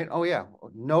 right? Oh yeah,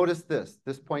 notice this.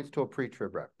 This points to a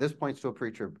pre-trib rep. This points to a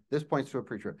pre-trib. This points to a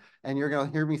pre-trib. And you're going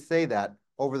to hear me say that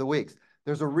over the weeks.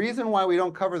 There's a reason why we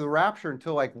don't cover the rapture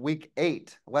until like week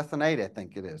 8, lesson 8, I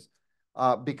think it is.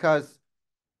 Because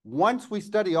once we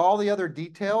study all the other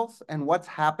details and what's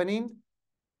happening,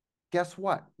 guess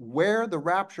what? Where the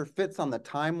rapture fits on the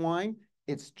timeline,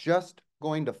 it's just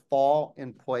going to fall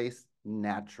in place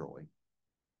naturally.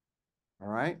 All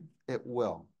right? It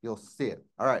will. You'll see it.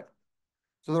 All right.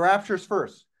 So the rapture's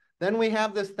first. Then we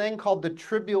have this thing called the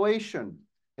tribulation.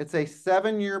 It's a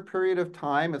 7-year period of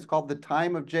time. It's called the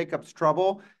time of Jacob's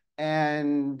trouble,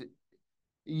 and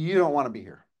you don't want to be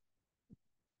here.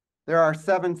 There are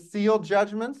 7 seal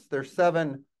judgments. There's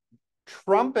 7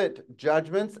 trumpet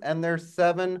judgments, and there's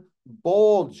 7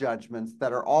 bowl judgments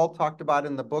that are all talked about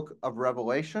in the book of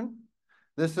Revelation.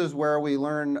 This is where we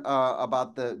learn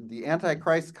about the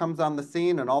Antichrist comes on the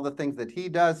scene and all the things that he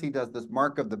does. He does this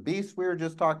mark of the beast we were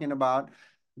just talking about.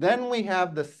 Then we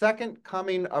have the second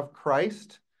coming of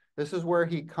Christ. This is where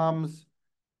he comes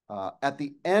at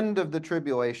the end of the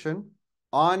tribulation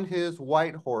on his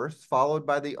white horse, followed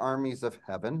by the armies of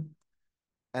heaven.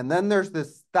 And then there's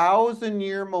this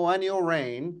 1,000-year millennial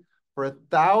reign. For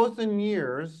 1,000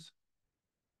 years,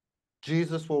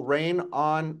 Jesus will reign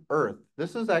on earth.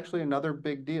 This is actually another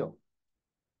big deal.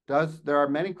 There are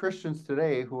many Christians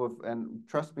today who have, and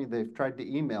trust me, they've tried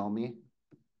to email me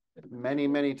many,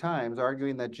 many times,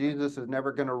 arguing that Jesus is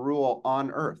never going to rule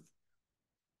on earth.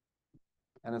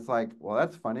 And it's like, well,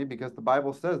 that's funny because the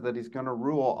Bible says that he's going to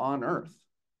rule on earth.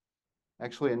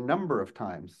 Actually, a number of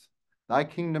times. Thy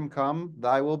kingdom come,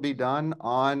 thy will be done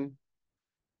on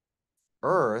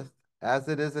earth as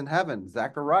it is in heaven.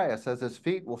 Zechariah says his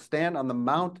feet will stand on the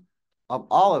Mount of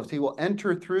Olives. He will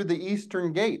enter through the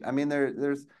eastern gate. I mean,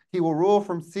 he will rule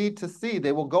from sea to sea.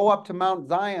 They will go up to Mount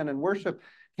Zion and worship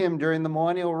him during the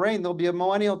millennial reign. There'll be a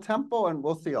millennial temple, and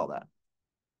we'll see all that.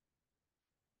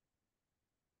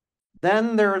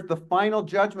 Then there's the final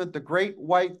judgment, the great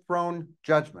white throne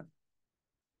judgment.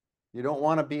 You don't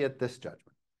want to be at this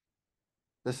judgment.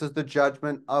 This is the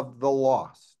judgment of the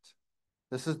lost.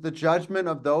 This is the judgment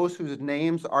of those whose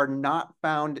names are not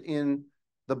found in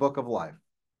the book of life.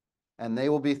 And they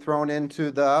will be thrown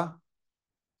into the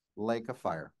lake of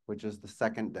fire, which is the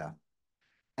second death.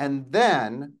 And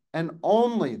then, and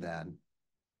only then,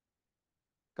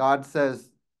 God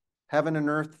says, heaven and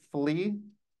earth flee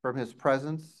from his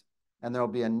presence, and there will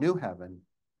be a new heaven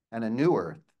and a new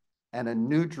earth and a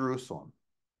new Jerusalem.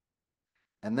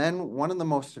 And then one of the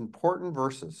most important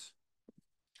verses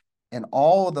in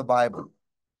all of the Bible,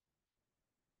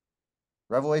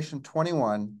 Revelation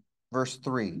 21, verse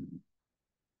 3.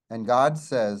 And God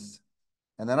says,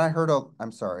 And then I heard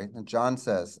and John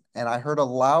says, and I heard a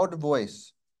loud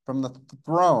voice from the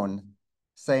throne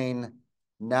saying,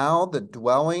 now the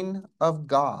dwelling of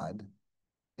God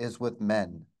is with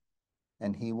men,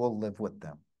 and he will live with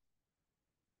them.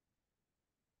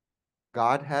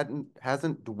 God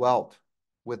hasn't dwelt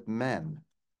with men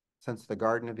since the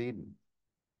Garden of Eden.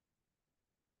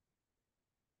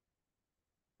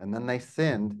 And then they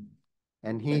sinned,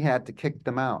 and he had to kick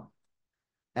them out.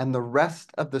 And the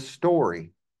rest of the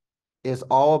story is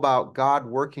all about God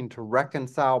working to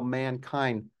reconcile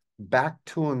mankind back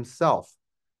to himself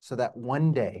so that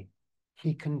one day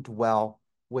he can dwell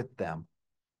with them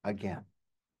again.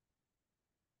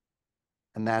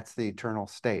 And that's the eternal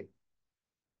state.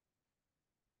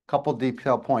 Couple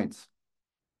detail points.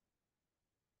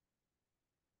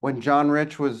 When John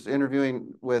Rich was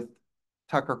interviewing with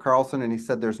Tucker Carlson and he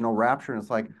said there's no rapture, and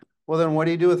it's like, well, then what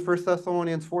do you do with 1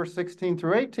 Thessalonians 4:16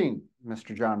 through 18,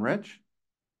 Mr. John Rich?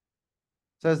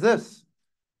 It says this,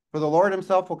 for the Lord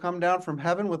himself will come down from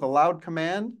heaven with a loud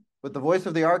command, with the voice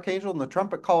of the archangel and the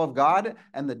trumpet call of God,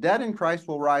 and the dead in Christ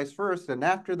will rise first. And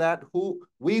after that,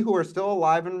 we who are still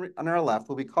alive on our left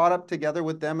will be caught up together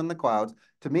with them in the clouds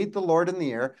to meet the Lord in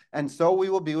the air, and so we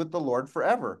will be with the Lord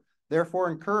forever. Therefore,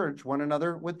 encourage one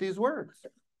another with these words.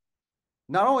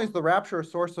 Not only is the rapture a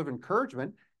source of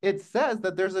encouragement, it says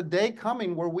that there's a day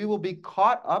coming where we will be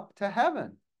caught up to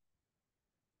heaven.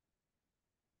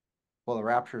 Well, the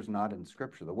rapture is not in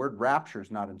Scripture. The word rapture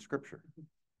is not in Scripture.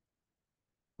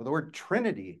 Well, the word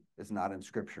Trinity is not in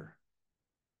Scripture.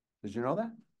 Did you know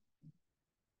that?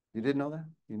 You did know that?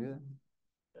 You knew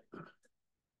that?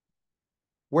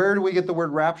 Where do we get the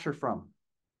word rapture from?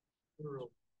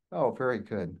 Oh, very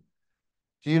good.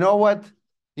 Do you know what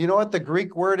the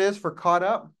Greek word is for caught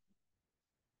up?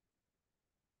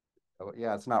 Oh,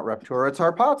 yeah, it's not rapturo, it's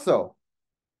harpazo.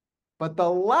 But the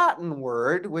Latin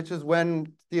word, which is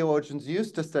when theologians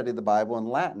used to study the Bible in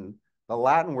Latin, the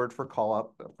Latin word for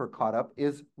caught up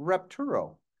is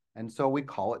rapturo. And so we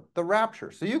call it the rapture.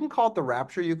 So you can call it the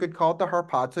rapture, you could call it the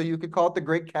harpazo, you could call it the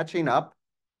great catching up.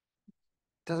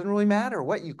 It doesn't really matter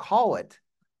what you call it,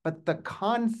 but the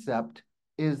concept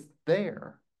is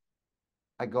there.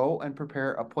 I go and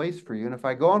prepare a place for you. And if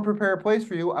I go and prepare a place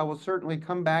for you, I will certainly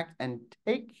come back and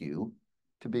take you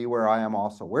to be where I am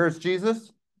also. Where's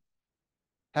Jesus?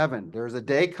 Heaven. There's a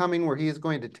day coming where he is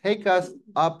going to take us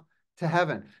up to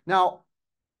heaven. Now,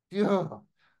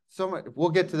 we'll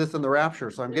get to this in the rapture,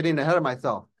 so I'm getting ahead of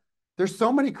myself. There's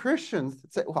so many Christians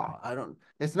that say, well,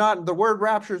 it's not, the word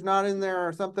rapture is not in there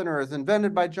or something, or is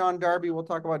invented by John Darby. We'll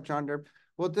talk about John Darby.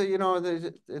 Well,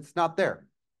 it's not there.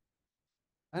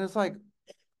 And it's like,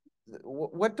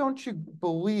 what don't you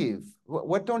believe?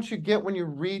 What don't you get when you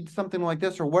read something like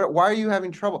this? Or why are you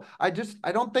having trouble? I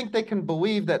don't think they can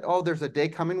believe that, oh, there's a day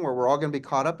coming where we're all going to be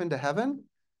caught up into heaven.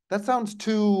 That sounds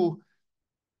too,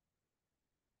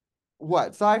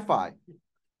 sci-fi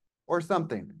or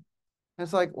something. And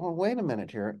it's like, well, wait a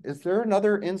minute here. Is there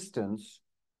another instance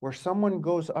where someone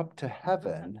goes up to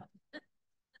heaven?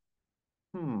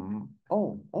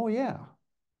 Oh yeah.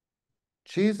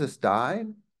 Jesus died.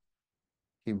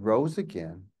 He rose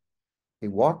again. He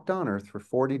walked on earth for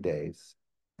 40 days.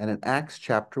 And in Acts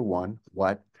chapter 1,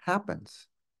 what happens?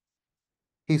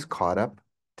 He's caught up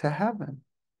to heaven.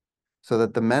 So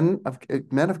that the men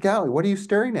of Galilee, what are you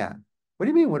staring at? What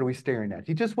do you mean, what are we staring at?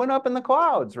 He just went up in the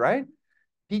clouds, right?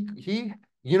 You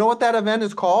know what that event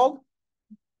is called?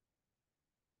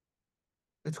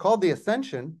 It's called the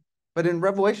ascension. But in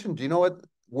Revelation, do you know what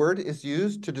word is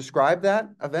used to describe that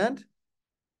event?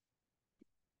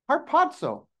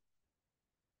 Harpazo.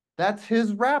 That's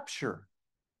his rapture.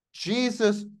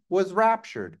 Jesus was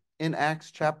raptured in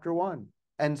Acts chapter 1.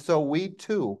 And so we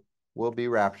too will be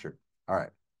raptured. All right.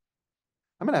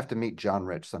 I'm going to have to meet John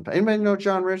Rich sometime. Anybody know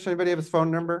John Rich? Anybody have his phone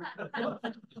number?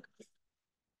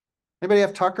 Anybody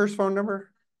have Tucker's phone number?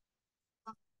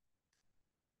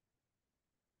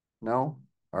 No?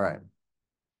 All right.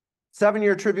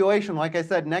 7-year tribulation. Like I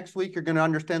said, next week you're going to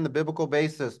understand the biblical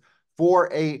basis for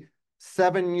a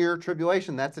 7-year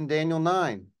tribulation. That's in Daniel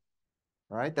 9.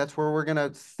 All right, that's where we're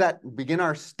going to begin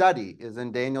our study, is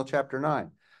in Daniel chapter 9.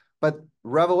 But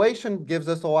Revelation gives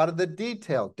us a lot of the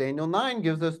details. Daniel 9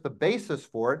 gives us the basis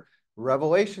for it.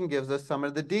 Revelation gives us some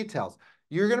of the details.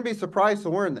 You're going to be surprised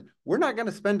to learn that we're not going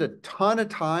to spend a ton of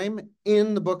time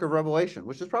in the book of Revelation,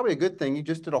 which is probably a good thing. You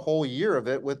just did a whole year of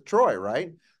it with Troy,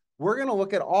 right? We're going to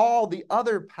look at all the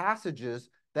other passages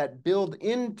that build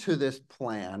into this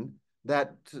plan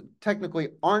that technically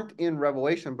aren't in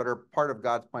Revelation, but are part of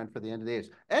God's plan for the end of the age.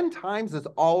 End times is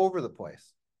all over the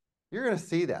place. You're going to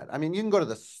see that. I mean, you can go to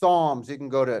the Psalms, you can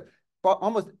go to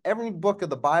almost every book of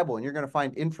the Bible, and you're going to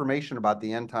find information about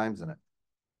the end times in it.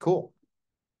 Cool.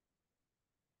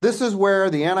 This is where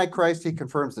the Antichrist, he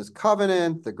confirms his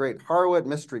covenant, the great harlot,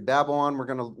 mystery Babylon.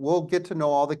 We'll get to know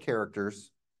all the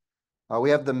characters. We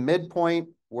have the midpoint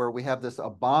where we have this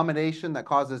abomination that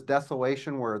causes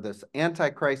desolation, where this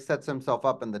Antichrist sets himself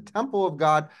up in the temple of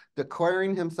God,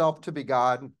 declaring himself to be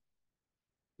God.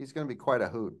 He's going to be quite a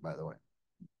hoot, by the way.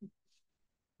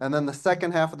 And then the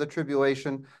second half of the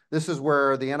tribulation, this is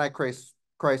where the Antichrist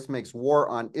makes war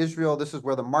on Israel. This is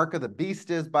where the mark of the beast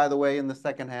is, by the way, in the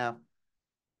second half,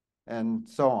 and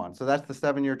so on. So that's the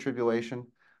 7-year tribulation.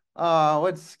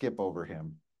 Let's skip over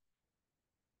him.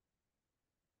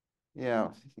 Yeah,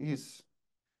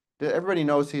 everybody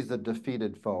knows he's a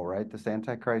defeated foe, right? This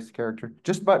Antichrist character.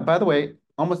 Just by the way,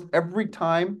 almost every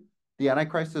time the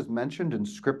Antichrist is mentioned in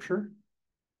Scripture,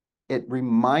 it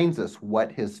reminds us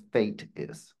what his fate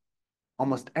is.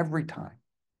 Almost every time.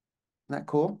 Isn't that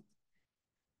cool?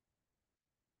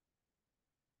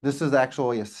 This is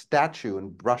actually a statue in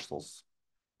Brussels.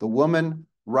 The woman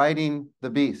riding the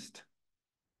beast.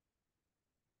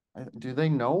 Do they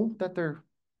know that they're,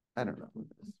 I don't know.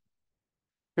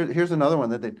 Here's another one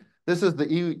that this is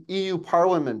the EU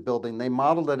Parliament building. They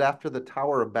modeled it after the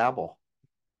Tower of Babel.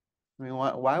 I mean,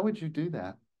 why would you do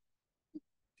that? Do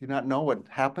you not know what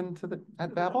happened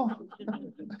at Babel?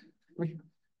 It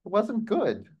wasn't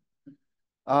good.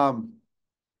 The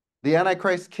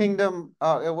Antichrist kingdom,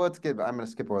 I'm going to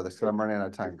skip over this because I'm running out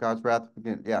of time. God's wrath,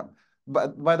 yeah.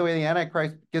 But by the way, the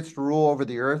Antichrist gets to rule over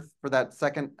the earth for that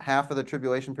second half of the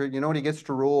tribulation period. You know what he gets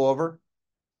to rule over?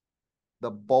 The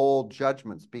bowl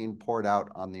judgments being poured out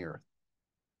on the earth.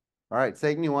 All right,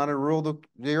 Satan, you want to rule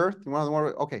the earth?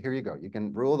 Okay, here you go. You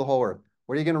can rule the whole earth.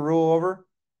 What are you going to rule over?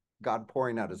 God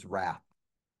pouring out his wrath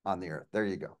on the earth. There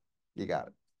you go. You got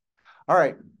it. All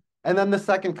right. And then the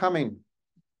second coming.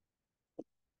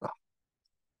 Oh,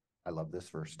 I love this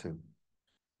verse too.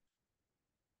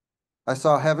 I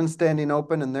saw heaven standing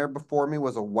open, and there before me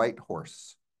was a white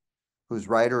horse, whose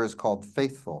rider is called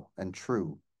Faithful and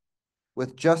True.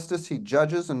 With justice he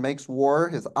judges and makes war.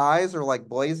 His eyes are like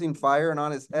blazing fire, and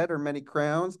on his head are many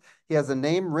crowns. He has a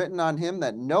name written on him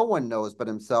that no one knows but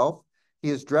himself. He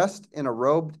is dressed in a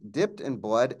robe dipped in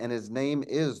blood, and his name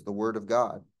is the Word of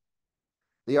God.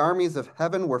 The armies of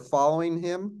heaven were following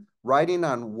him, riding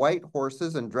on white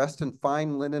horses and dressed in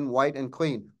fine linen, white and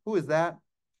clean. Who is that?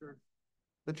 Church.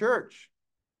 The church.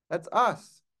 That's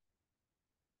us.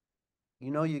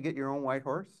 You know you get your own white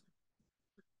horse?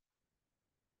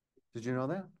 Did you know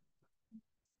that?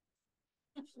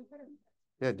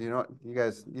 Yeah, do you know, you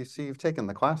guys, you see, you've taken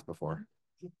the class before.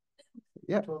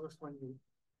 Yeah.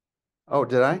 Oh,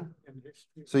 did I?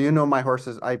 So you know my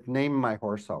horses, I've named my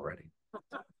horse already.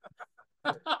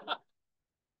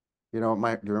 You know,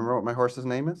 do you remember what my horse's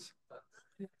name is?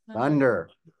 Thunder.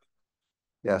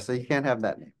 Yeah, so you can't have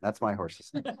that name. That's my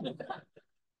horse's name.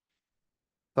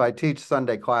 So I teach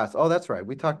Sunday class. Oh, that's right.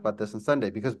 We talked about this on Sunday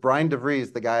because Brian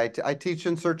DeVries, the guy I teach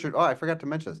In Search of, I forgot to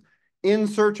mention this. In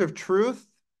Search of Truth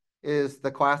is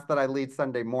the class that I lead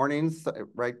Sunday mornings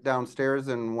right downstairs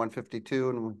in 152,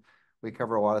 and we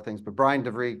cover a lot of things. But Brian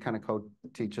DeVries kind of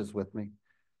co-teaches with me.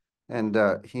 And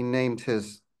he named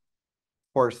his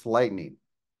horse Lightning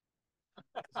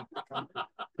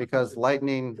because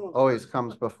lightning always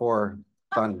comes before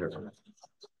thunder.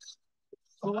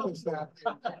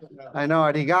 I know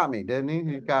it. He got me, didn't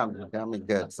he? He got me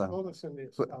good. So.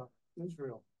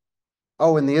 Israel.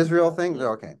 Oh, in the Israel thing?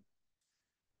 Okay.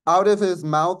 Out of his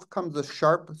mouth comes a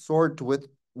sharp sword with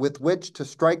which to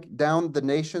strike down the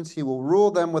nations. He will rule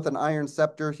them with an iron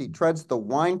scepter. He treads the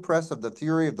winepress of the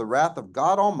fury of the wrath of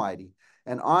God Almighty.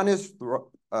 And on his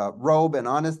robe and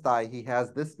on his thigh, he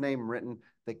has this name written,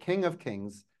 the King of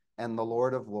Kings and the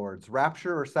Lord of Lords.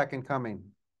 Rapture or second coming?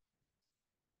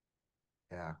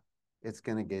 Yeah, it's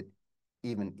going to get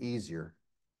even easier.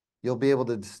 You'll be able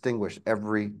to distinguish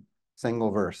every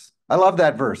single verse. I love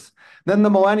that verse. Then the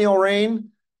millennial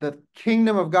reign, the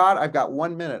kingdom of God. I've got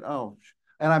 1 minute. Oh,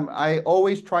 and I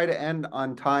always try to end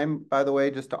on time, by the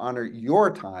way, just to honor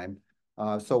your time.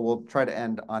 So we'll try to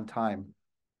end on time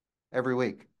every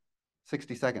week.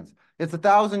 60 seconds. It's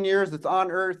 1,000 years. It's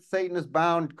on earth. Satan is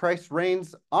bound. Christ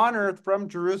reigns on earth from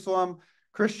Jerusalem.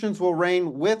 Christians will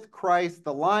reign with Christ.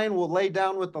 The lion will lay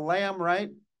down with the lamb,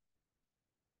 right?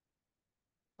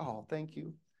 Oh, thank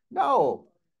you. No,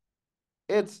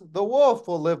 it's the wolf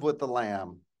will live with the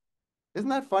lamb. Isn't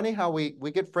that funny how we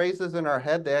get phrases in our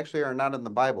head? They actually are not in the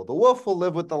Bible. The wolf will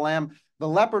live with the lamb. The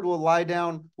leopard will lie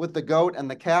down with the goat, and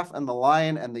the calf and the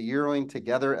lion and the yearling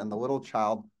together, and the little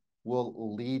child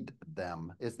will lead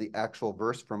them, is the actual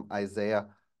verse from Isaiah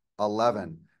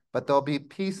 11. but there'll be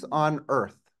peace on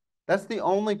earth. That's the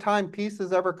only time peace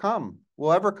has ever come,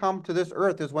 will ever come to this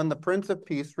earth, is when the Prince of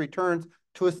Peace returns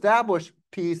to establish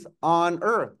peace on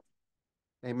earth.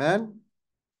 Amen?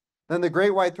 Then the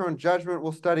great white throne judgment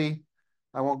we'll study.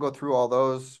 I won't go through all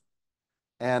those.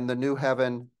 And the new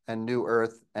heaven and new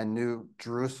earth and new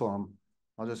Jerusalem.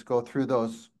 I'll just go through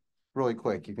those really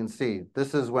quick. You can see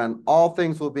this is when all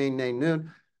things will be made new.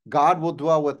 God will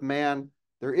dwell with man.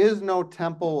 There is no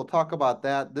temple. We'll talk about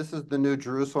that. This is the new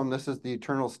Jerusalem. This is the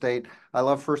eternal state. I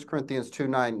love 1 Corinthians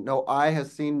 2:9. No eye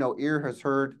has seen, no ear has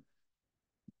heard,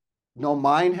 no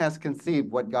mind has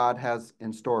conceived what God has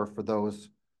in store for those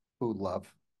who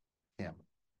love him.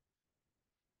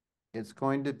 It's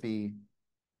going to be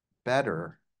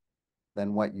better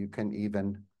than what you can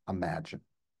even imagine.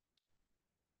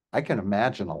 I can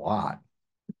imagine a lot.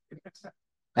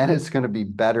 And it's going to be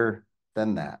better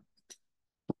than that.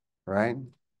 Right?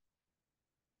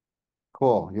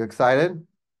 Cool. You excited?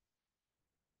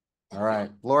 All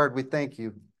right. Lord, we thank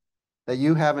you that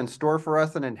you have in store for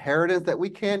us an inheritance that we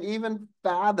can't even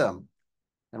fathom.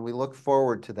 And we look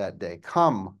forward to that day.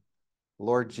 Come,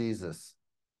 Lord Jesus.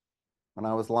 When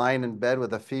I was lying in bed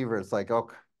with a fever, it's like, oh,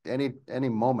 any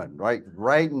moment, right?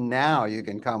 Right now you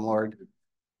can come, Lord.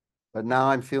 But now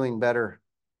I'm feeling better.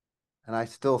 And I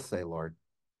still say, Lord,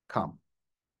 come.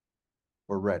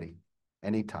 We're ready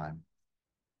anytime.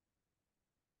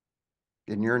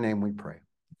 In your name we pray.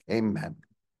 Amen.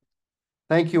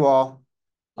 Thank you all.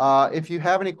 If you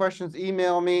have any questions,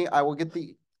 email me. I will get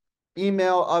the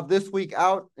email of this week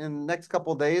out in the next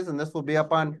couple of days, and this will be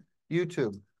up on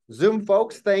YouTube. Zoom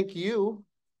folks, thank you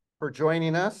for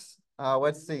joining us.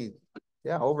 Let's see.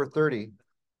 Yeah, over 30.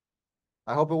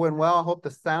 I hope it went well. I hope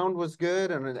the sound was good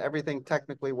and everything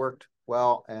technically worked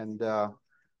well. And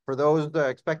for those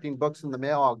expecting books in the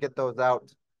mail, I'll get those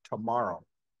out tomorrow.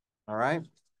 All right.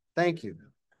 Thank you.